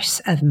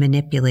course of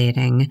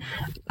manipulating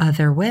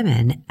other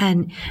women.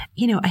 And,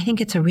 I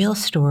think it's a real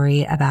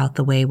story about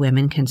the way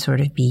women can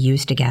sort of be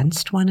used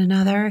against one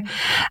another.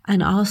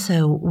 And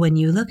also when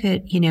you look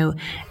at,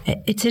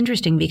 it's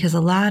interesting because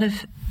a lot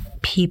of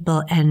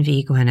people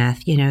envy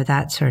Gwyneth,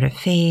 that sort of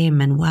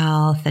fame and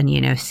wealth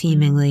and,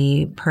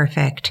 seemingly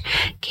perfect,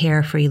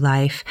 carefree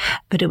life.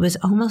 But it was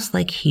almost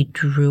like he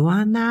drew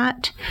on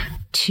that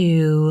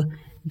to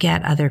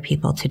get other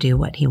people to do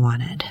what he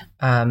wanted.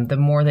 The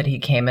more that he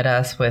came at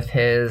us with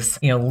his,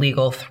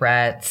 legal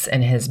threats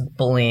and his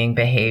bullying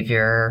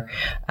behavior,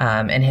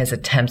 and his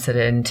attempts at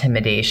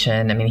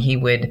intimidation. I mean, he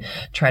would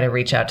try to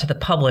reach out to the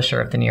publisher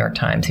of the New York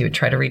Times. He would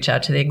try to reach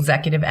out to the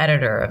executive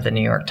editor of the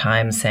New York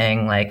Times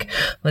saying, like,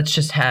 let's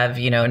just have,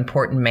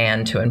 important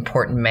man to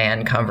important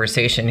man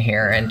conversation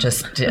here. And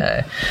just,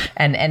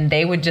 and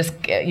they would just,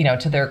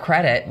 to their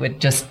credit,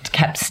 would just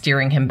kept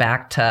steering him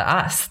back to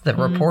us, the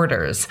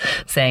reporters,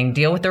 saying,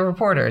 deal with the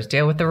reporters,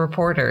 deal with the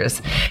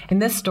reporters.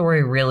 And this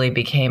story really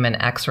became an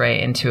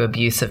X-ray into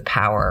abuse of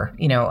power,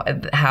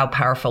 how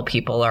powerful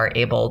people are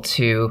able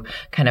to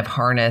kind of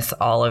harness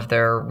all of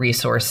their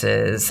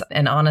resources.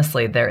 And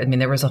honestly,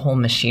 there was a whole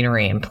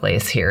machinery in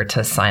place here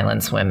to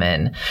silence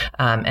women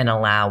and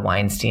allow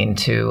Weinstein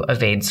to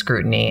evade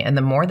scrutiny. And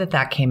the more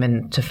that came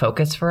into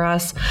focus for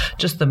us,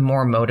 just the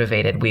more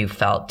motivated we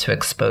felt to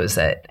expose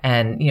it.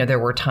 And, there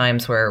were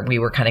times where we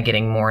were kind of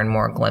getting more and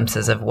more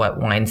glimpses of what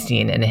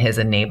Weinstein and his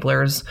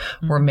enablers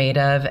were made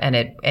of. And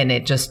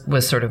it just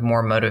was sort of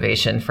more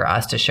motivation for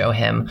us to show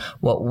him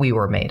what we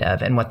were made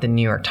of and what the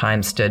New York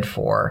Times stood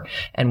for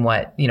and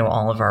what,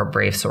 all of our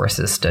brave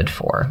sources stood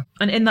for.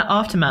 And in the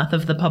aftermath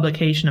of the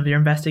publication of your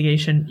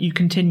investigation, you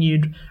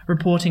continued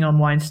reporting on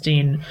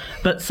Weinstein,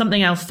 but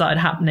something else started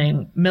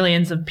happening.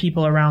 Millions of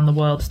people around the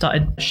world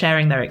started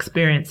sharing their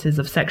experiences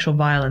of sexual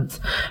violence.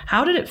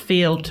 How did it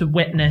feel to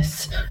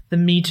witness the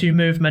Me Too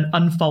movement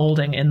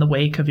unfolding in the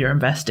wake of your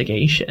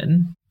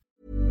investigation?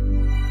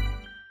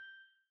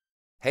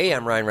 Hey,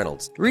 I'm Ryan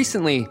Reynolds.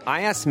 Recently,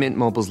 I asked Mint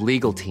Mobile's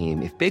legal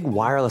team if big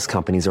wireless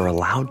companies are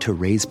allowed to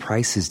raise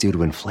prices due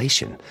to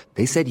inflation.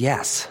 They said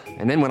yes.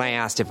 And then when I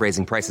asked if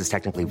raising prices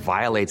technically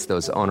violates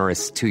those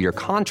onerous two-year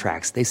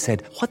contracts, they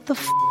said, "What the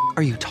f***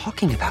 are you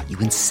talking about, you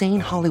insane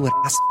Hollywood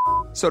ass?"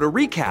 So to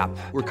recap,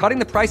 we're cutting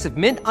the price of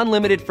Mint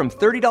Unlimited from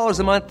 $30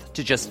 a month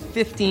to just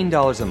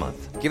 $15 a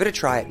month. Give it a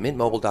try at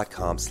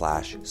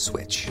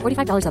mintmobile.com/switch.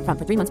 $45 up front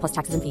for 3 months plus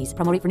taxes and fees.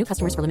 Promo rate for new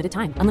customers for limited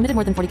time. Unlimited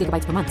more than 40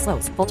 gigabytes per month.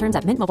 Slows full terms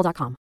at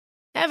mintmobile.com.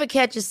 Ever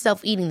catch yourself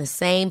eating the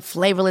same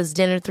flavorless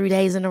dinner 3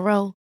 days in a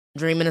row?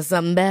 Dreaming of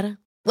something better?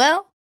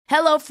 Well,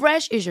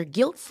 HelloFresh is your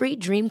guilt-free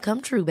dream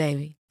come true,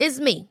 baby. It's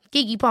me,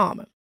 Keke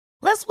Palmer.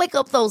 Let's wake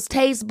up those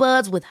taste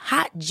buds with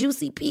hot,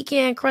 juicy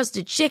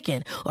pecan-crusted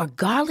chicken or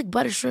garlic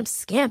butter shrimp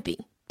scampi.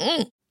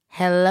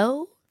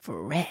 Hello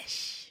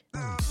Fresh.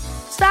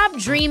 Stop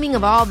dreaming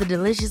of all the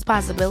delicious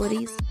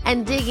possibilities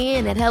and dig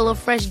in at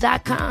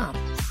HelloFresh.com.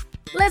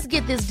 Let's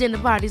get this dinner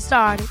party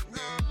started.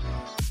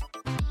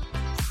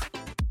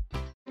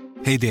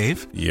 Hey,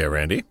 Dave. Yeah,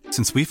 Randy.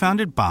 Since we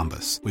founded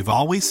Bombas, we've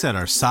always said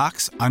our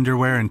socks,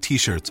 underwear, and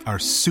T-shirts are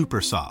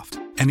super soft.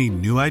 Any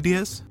new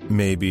ideas?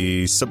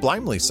 Maybe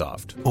sublimely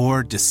soft.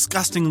 Or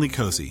disgustingly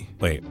cozy.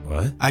 Wait,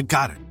 what? I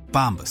got it.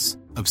 Bombas.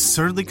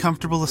 Absurdly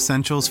comfortable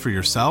essentials for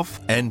yourself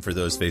and for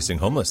those facing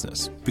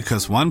homelessness.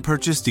 Because one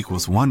purchased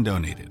equals one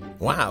donated.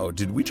 Wow,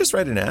 did we just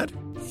write an ad?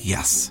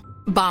 Yes.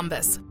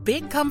 Bombas.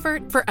 Big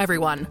comfort for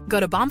everyone.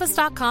 Go to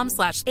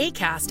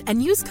bombas.com/ACAST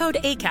and use code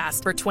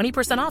ACAST for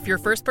 20% off your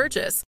first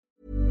purchase.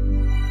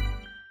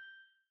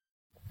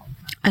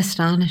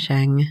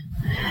 Astonishing.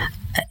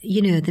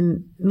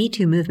 The Me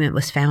Too movement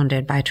was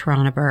founded by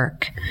Tarana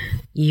Burke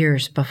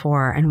years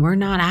before, and we're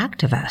not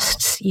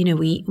activists.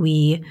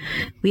 We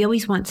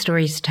always want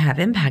stories to have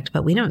impact,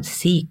 but we don't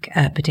seek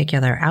a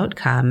particular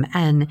outcome.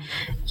 And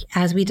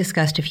as we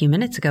discussed a few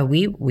minutes ago,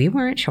 we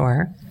weren't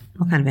sure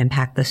what kind of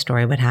impact this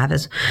story would have.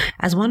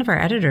 As one of our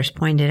editors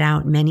pointed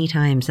out many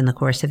times in the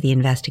course of the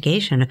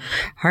investigation,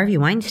 Harvey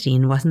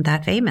Weinstein wasn't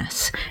that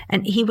famous.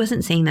 And he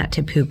wasn't saying that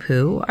to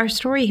poo-poo our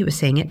story. He was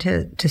saying it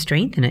to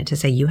strengthen it, to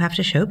say, you have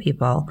to show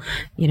people,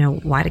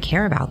 why to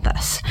care about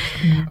this.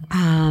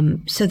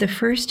 Mm-hmm. So the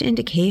first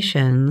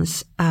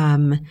indications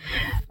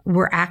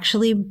were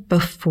actually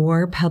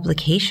before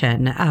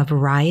publication.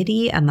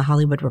 Variety and The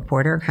Hollywood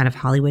Reporter, kind of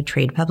Hollywood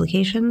trade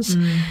publications,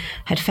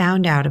 had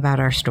found out about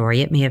our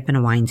story. It may have been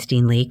a Weinstein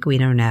leak. We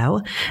don't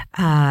know.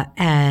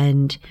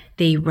 And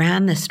they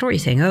ran this story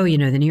saying,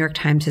 the New York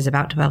Times is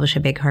about to publish a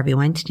big Harvey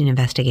Weinstein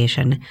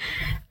investigation.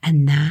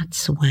 And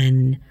that's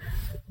when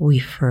we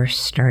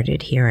first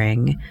started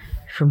hearing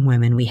from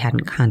women we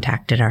hadn't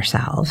contacted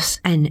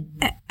ourselves. And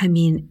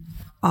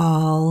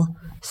all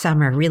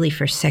summer, really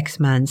for 6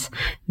 months,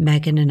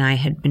 Megan and I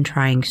had been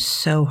trying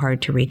so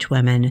hard to reach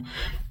women,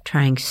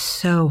 trying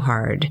so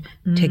hard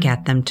to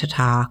get them to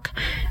talk.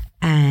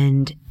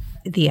 And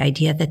the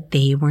idea that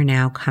they were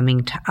now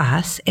coming to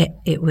us,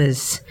 it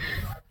was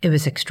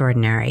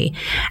extraordinary.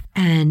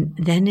 And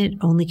then it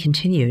only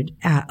continued.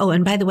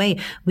 And by the way,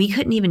 we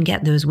couldn't even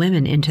get those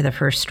women into the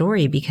first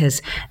story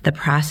because the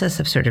process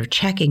of sort of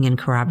checking and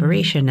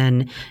corroboration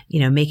and,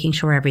 making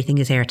sure everything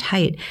is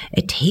airtight,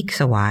 it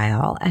takes a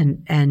while.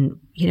 And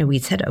we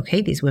said,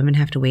 okay, these women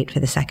have to wait for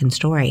the second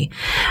story.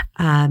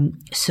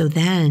 So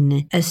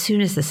then as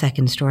soon as the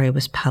second story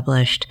was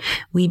published,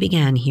 we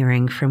began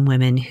hearing from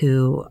women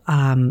who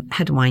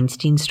had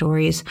Weinstein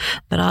stories,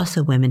 but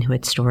also women who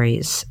had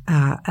stories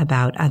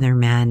about other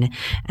men.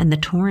 And the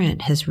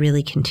torrent has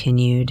really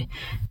continued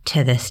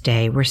to this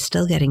day. We're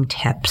still getting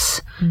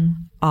tips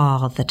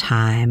all the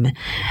time.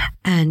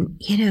 And,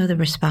 the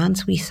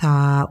response we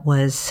saw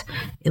was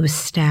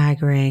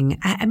staggering.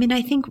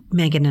 I think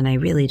Megan and I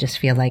really just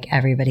feel like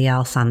everybody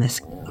else on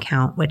this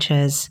count, which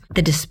is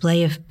the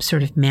display of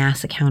sort of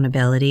mass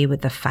accountability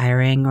with the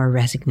firing or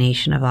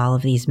resignation of all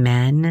of these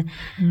men.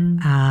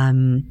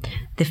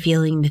 The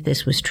feeling that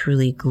this was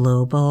truly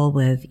global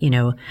with,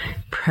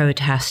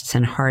 protests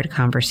and hard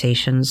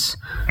conversations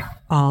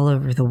all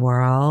over the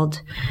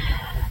world.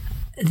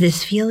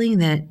 This feeling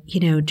that,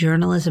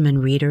 journalism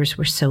and readers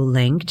were so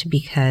linked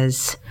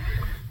because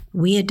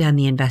we had done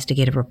the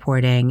investigative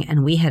reporting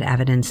and we had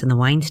evidence in the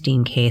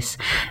Weinstein case,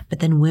 but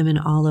then women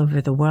all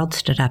over the world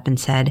stood up and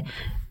said,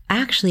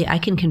 actually, I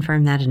can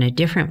confirm that in a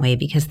different way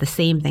because the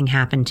same thing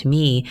happened to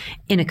me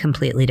in a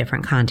completely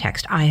different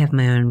context. I have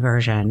my own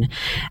version.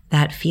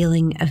 That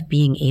feeling of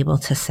being able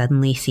to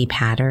suddenly see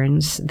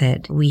patterns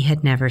that we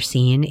had never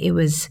seen, it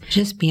was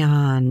just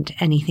beyond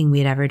anything we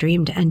had ever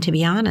dreamed. And to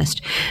be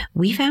honest,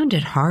 we found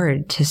it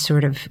hard to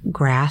sort of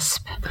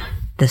grasp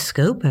the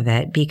scope of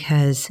it,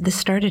 because this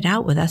started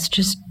out with us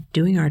just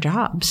doing our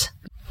jobs.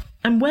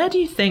 And where do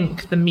you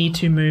think the Me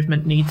Too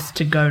movement needs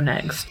to go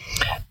next?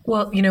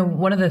 Well,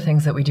 one of the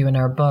things that we do in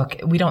our book,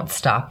 we don't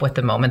stop with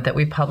the moment that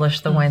we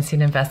publish the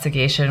Weinstein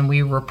investigation.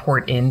 We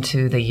report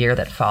into the year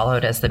that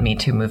followed as the Me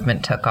Too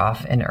movement took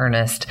off in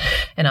earnest.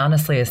 And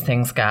honestly, as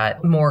things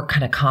got more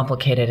kind of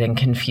complicated and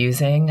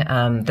confusing,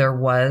 there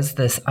was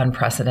this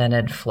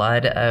unprecedented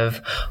flood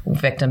of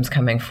victims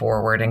coming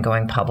forward and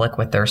going public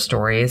with their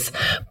stories.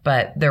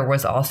 But there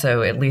was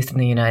also, at least in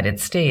the United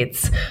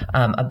States,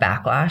 a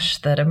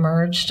backlash that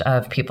emerged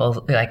of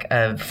people,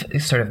 of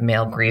sort of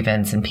male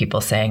grievance and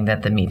people saying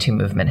that the Me Too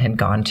movement had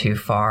gone too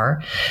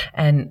far.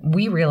 And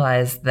we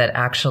realized that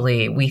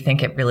actually we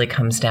think it really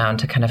comes down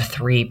to kind of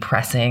three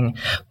pressing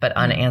but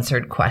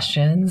unanswered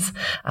questions.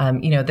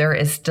 There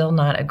is still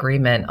not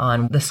agreement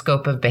on the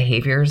scope of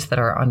behaviors that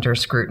are under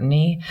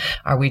scrutiny.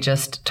 Are we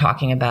just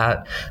talking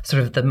about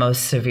sort of the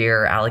most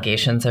severe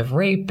allegations of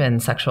rape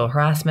and sexual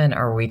harassment?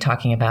 Or are we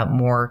talking about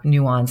more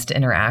nuanced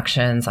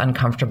interactions,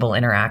 uncomfortable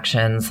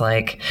interactions,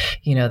 like,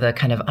 the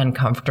kind of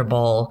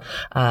uncomfortable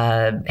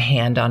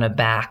hand on a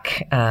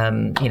back,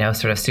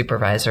 sort of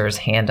supervisor's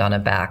hand on a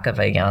back of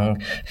a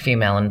young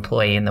female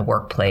employee in the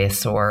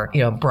workplace, or,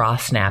 bra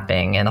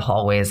snapping in the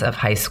hallways of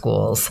high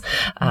schools.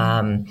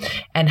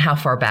 And how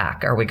far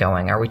back are we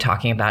going? Are we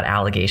talking about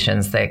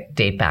allegations that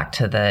date back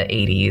to the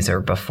 80s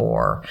or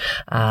before?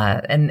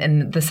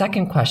 And the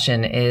second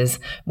question is,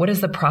 what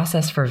is the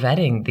process for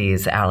vetting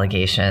these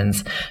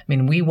allegations? I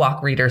mean, we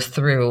walk readers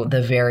through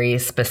the very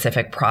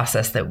specific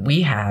process that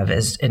we have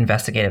as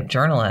investigative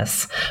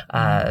journalists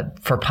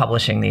for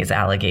publishing these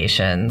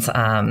allegations,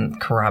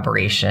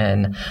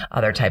 corroboration,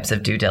 other types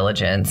of due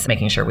diligence,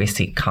 making sure we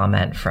seek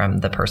comment from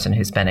the person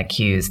who's been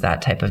accused,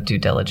 that type of due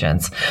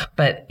diligence.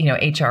 But,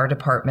 HR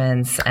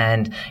departments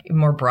and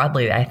more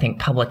broadly, I think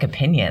public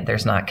opinion,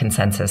 there's not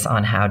consensus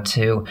on how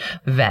to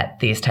vet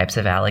these types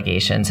of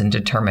allegations and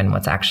determine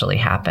what's actually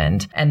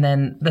happened. And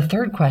then the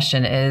third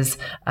question is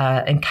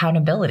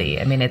accountability.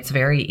 I mean, it's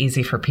very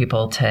easy for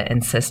people to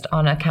insist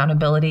on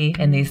accountability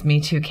in these Me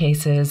Too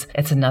cases.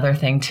 It's another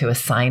thing to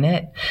assign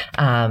it.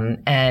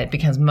 And it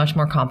becomes much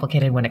more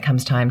complicated when it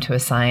comes time to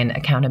assign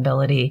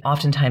accountability.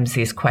 Oftentimes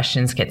these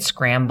questions get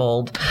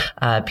scrambled.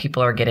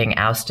 People are getting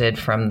ousted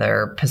from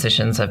their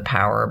positions of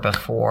power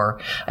before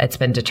it's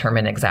been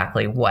determined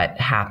exactly what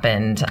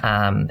happened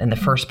in the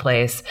first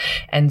place.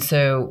 And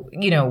so,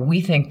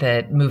 we think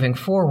that moving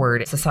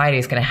forward, society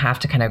is going to have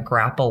to kind of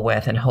grapple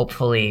with and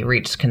hopefully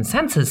reach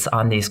consensus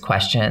on these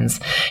questions.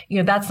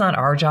 That's not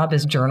our job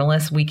as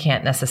journalists. We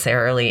can't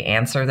necessarily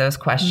answer those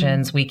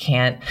questions. We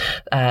can't,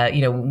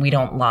 we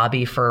don't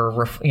lobby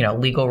for,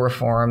 legal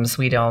reforms.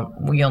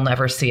 You'll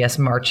never see us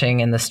marching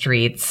in the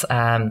streets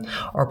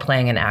or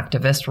playing an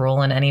activist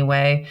role in any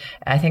way.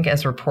 I think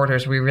as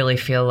reporters, we really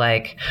feel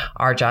like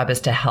our job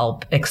is to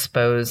help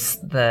expose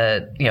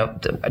to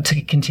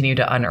continue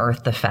to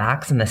unearth the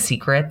facts and the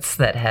secrets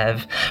that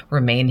have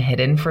remained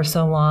hidden for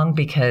so long,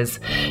 because,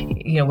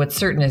 what's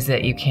certain is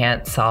that you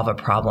can't solve a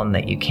problem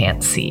that you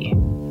can't see.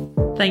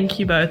 Thank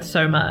you both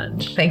so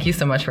much. Thank you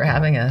so much for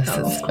having us.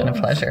 It's been a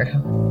pleasure.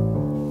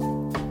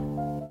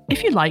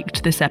 If you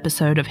liked this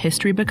episode of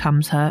History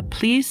Becomes Her,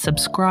 please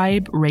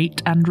subscribe,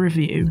 rate, and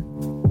review.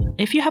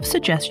 If you have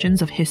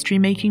suggestions of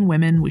history-making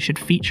women we should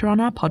feature on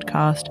our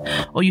podcast,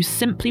 or you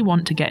simply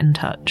want to get in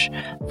touch,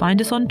 find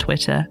us on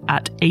Twitter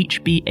at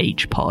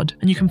HBHpod,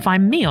 and you can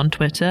find me on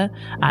Twitter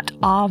at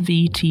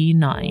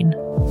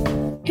RVT9.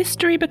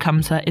 History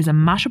Becomes Her is a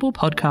Mashable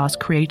podcast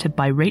created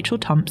by Rachel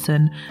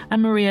Thompson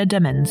and Maria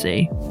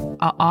Demenzi.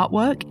 Our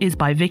artwork is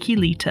by Vicky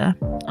Lita.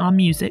 Our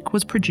music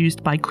was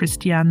produced by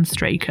Christian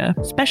Straker.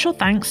 Special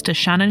thanks to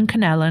Shannon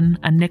Connellan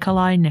and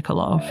Nikolai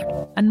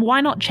Nikolov. And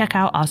why not check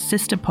out our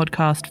sister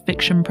podcast,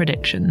 Fiction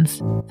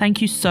Predictions?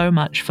 Thank you so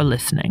much for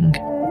listening.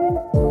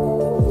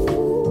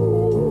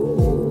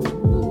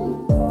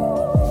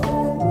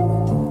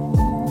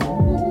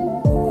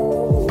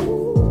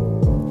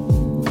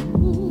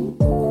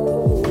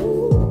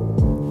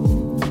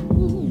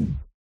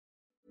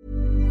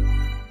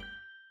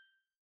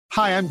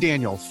 Hi, I'm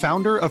Daniel,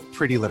 founder of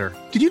Pretty Litter.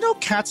 Did you know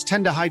cats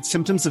tend to hide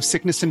symptoms of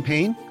sickness and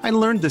pain? I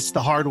learned this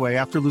the hard way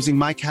after losing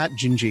my cat,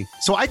 Gingy.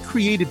 So I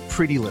created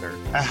Pretty Litter,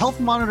 a health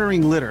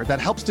monitoring litter that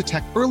helps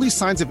detect early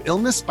signs of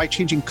illness by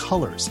changing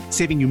colors,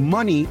 saving you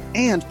money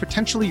and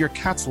potentially your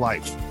cat's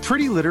life.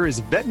 Pretty Litter is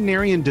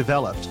veterinarian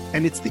developed,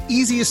 and it's the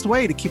easiest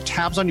way to keep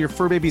tabs on your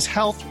fur baby's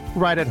health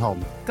right at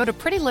home. Go to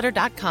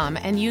prettylitter.com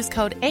and use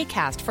code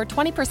ACAST for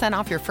 20%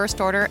 off your first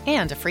order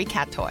and a free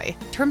cat toy.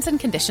 Terms and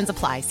conditions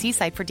apply. See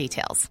site for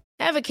details.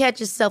 Ever catch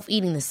yourself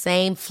eating the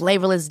same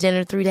flavorless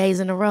dinner 3 days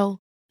in a row?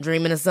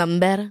 Dreaming of something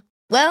better?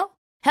 Well,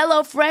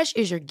 HelloFresh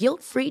is your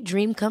guilt-free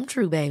dream come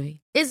true, baby.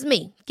 It's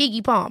me,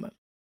 Keke Palmer.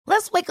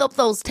 Let's wake up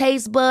those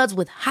taste buds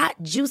with hot,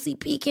 juicy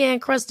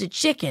pecan-crusted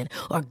chicken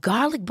or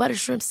garlic butter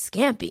shrimp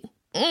scampi.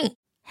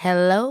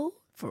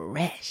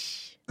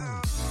 HelloFresh.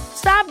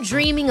 Stop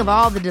dreaming of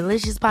all the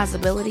delicious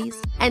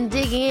possibilities and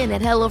dig in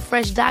at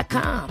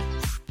HelloFresh.com.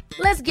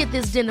 Let's get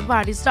this dinner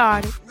party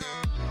started.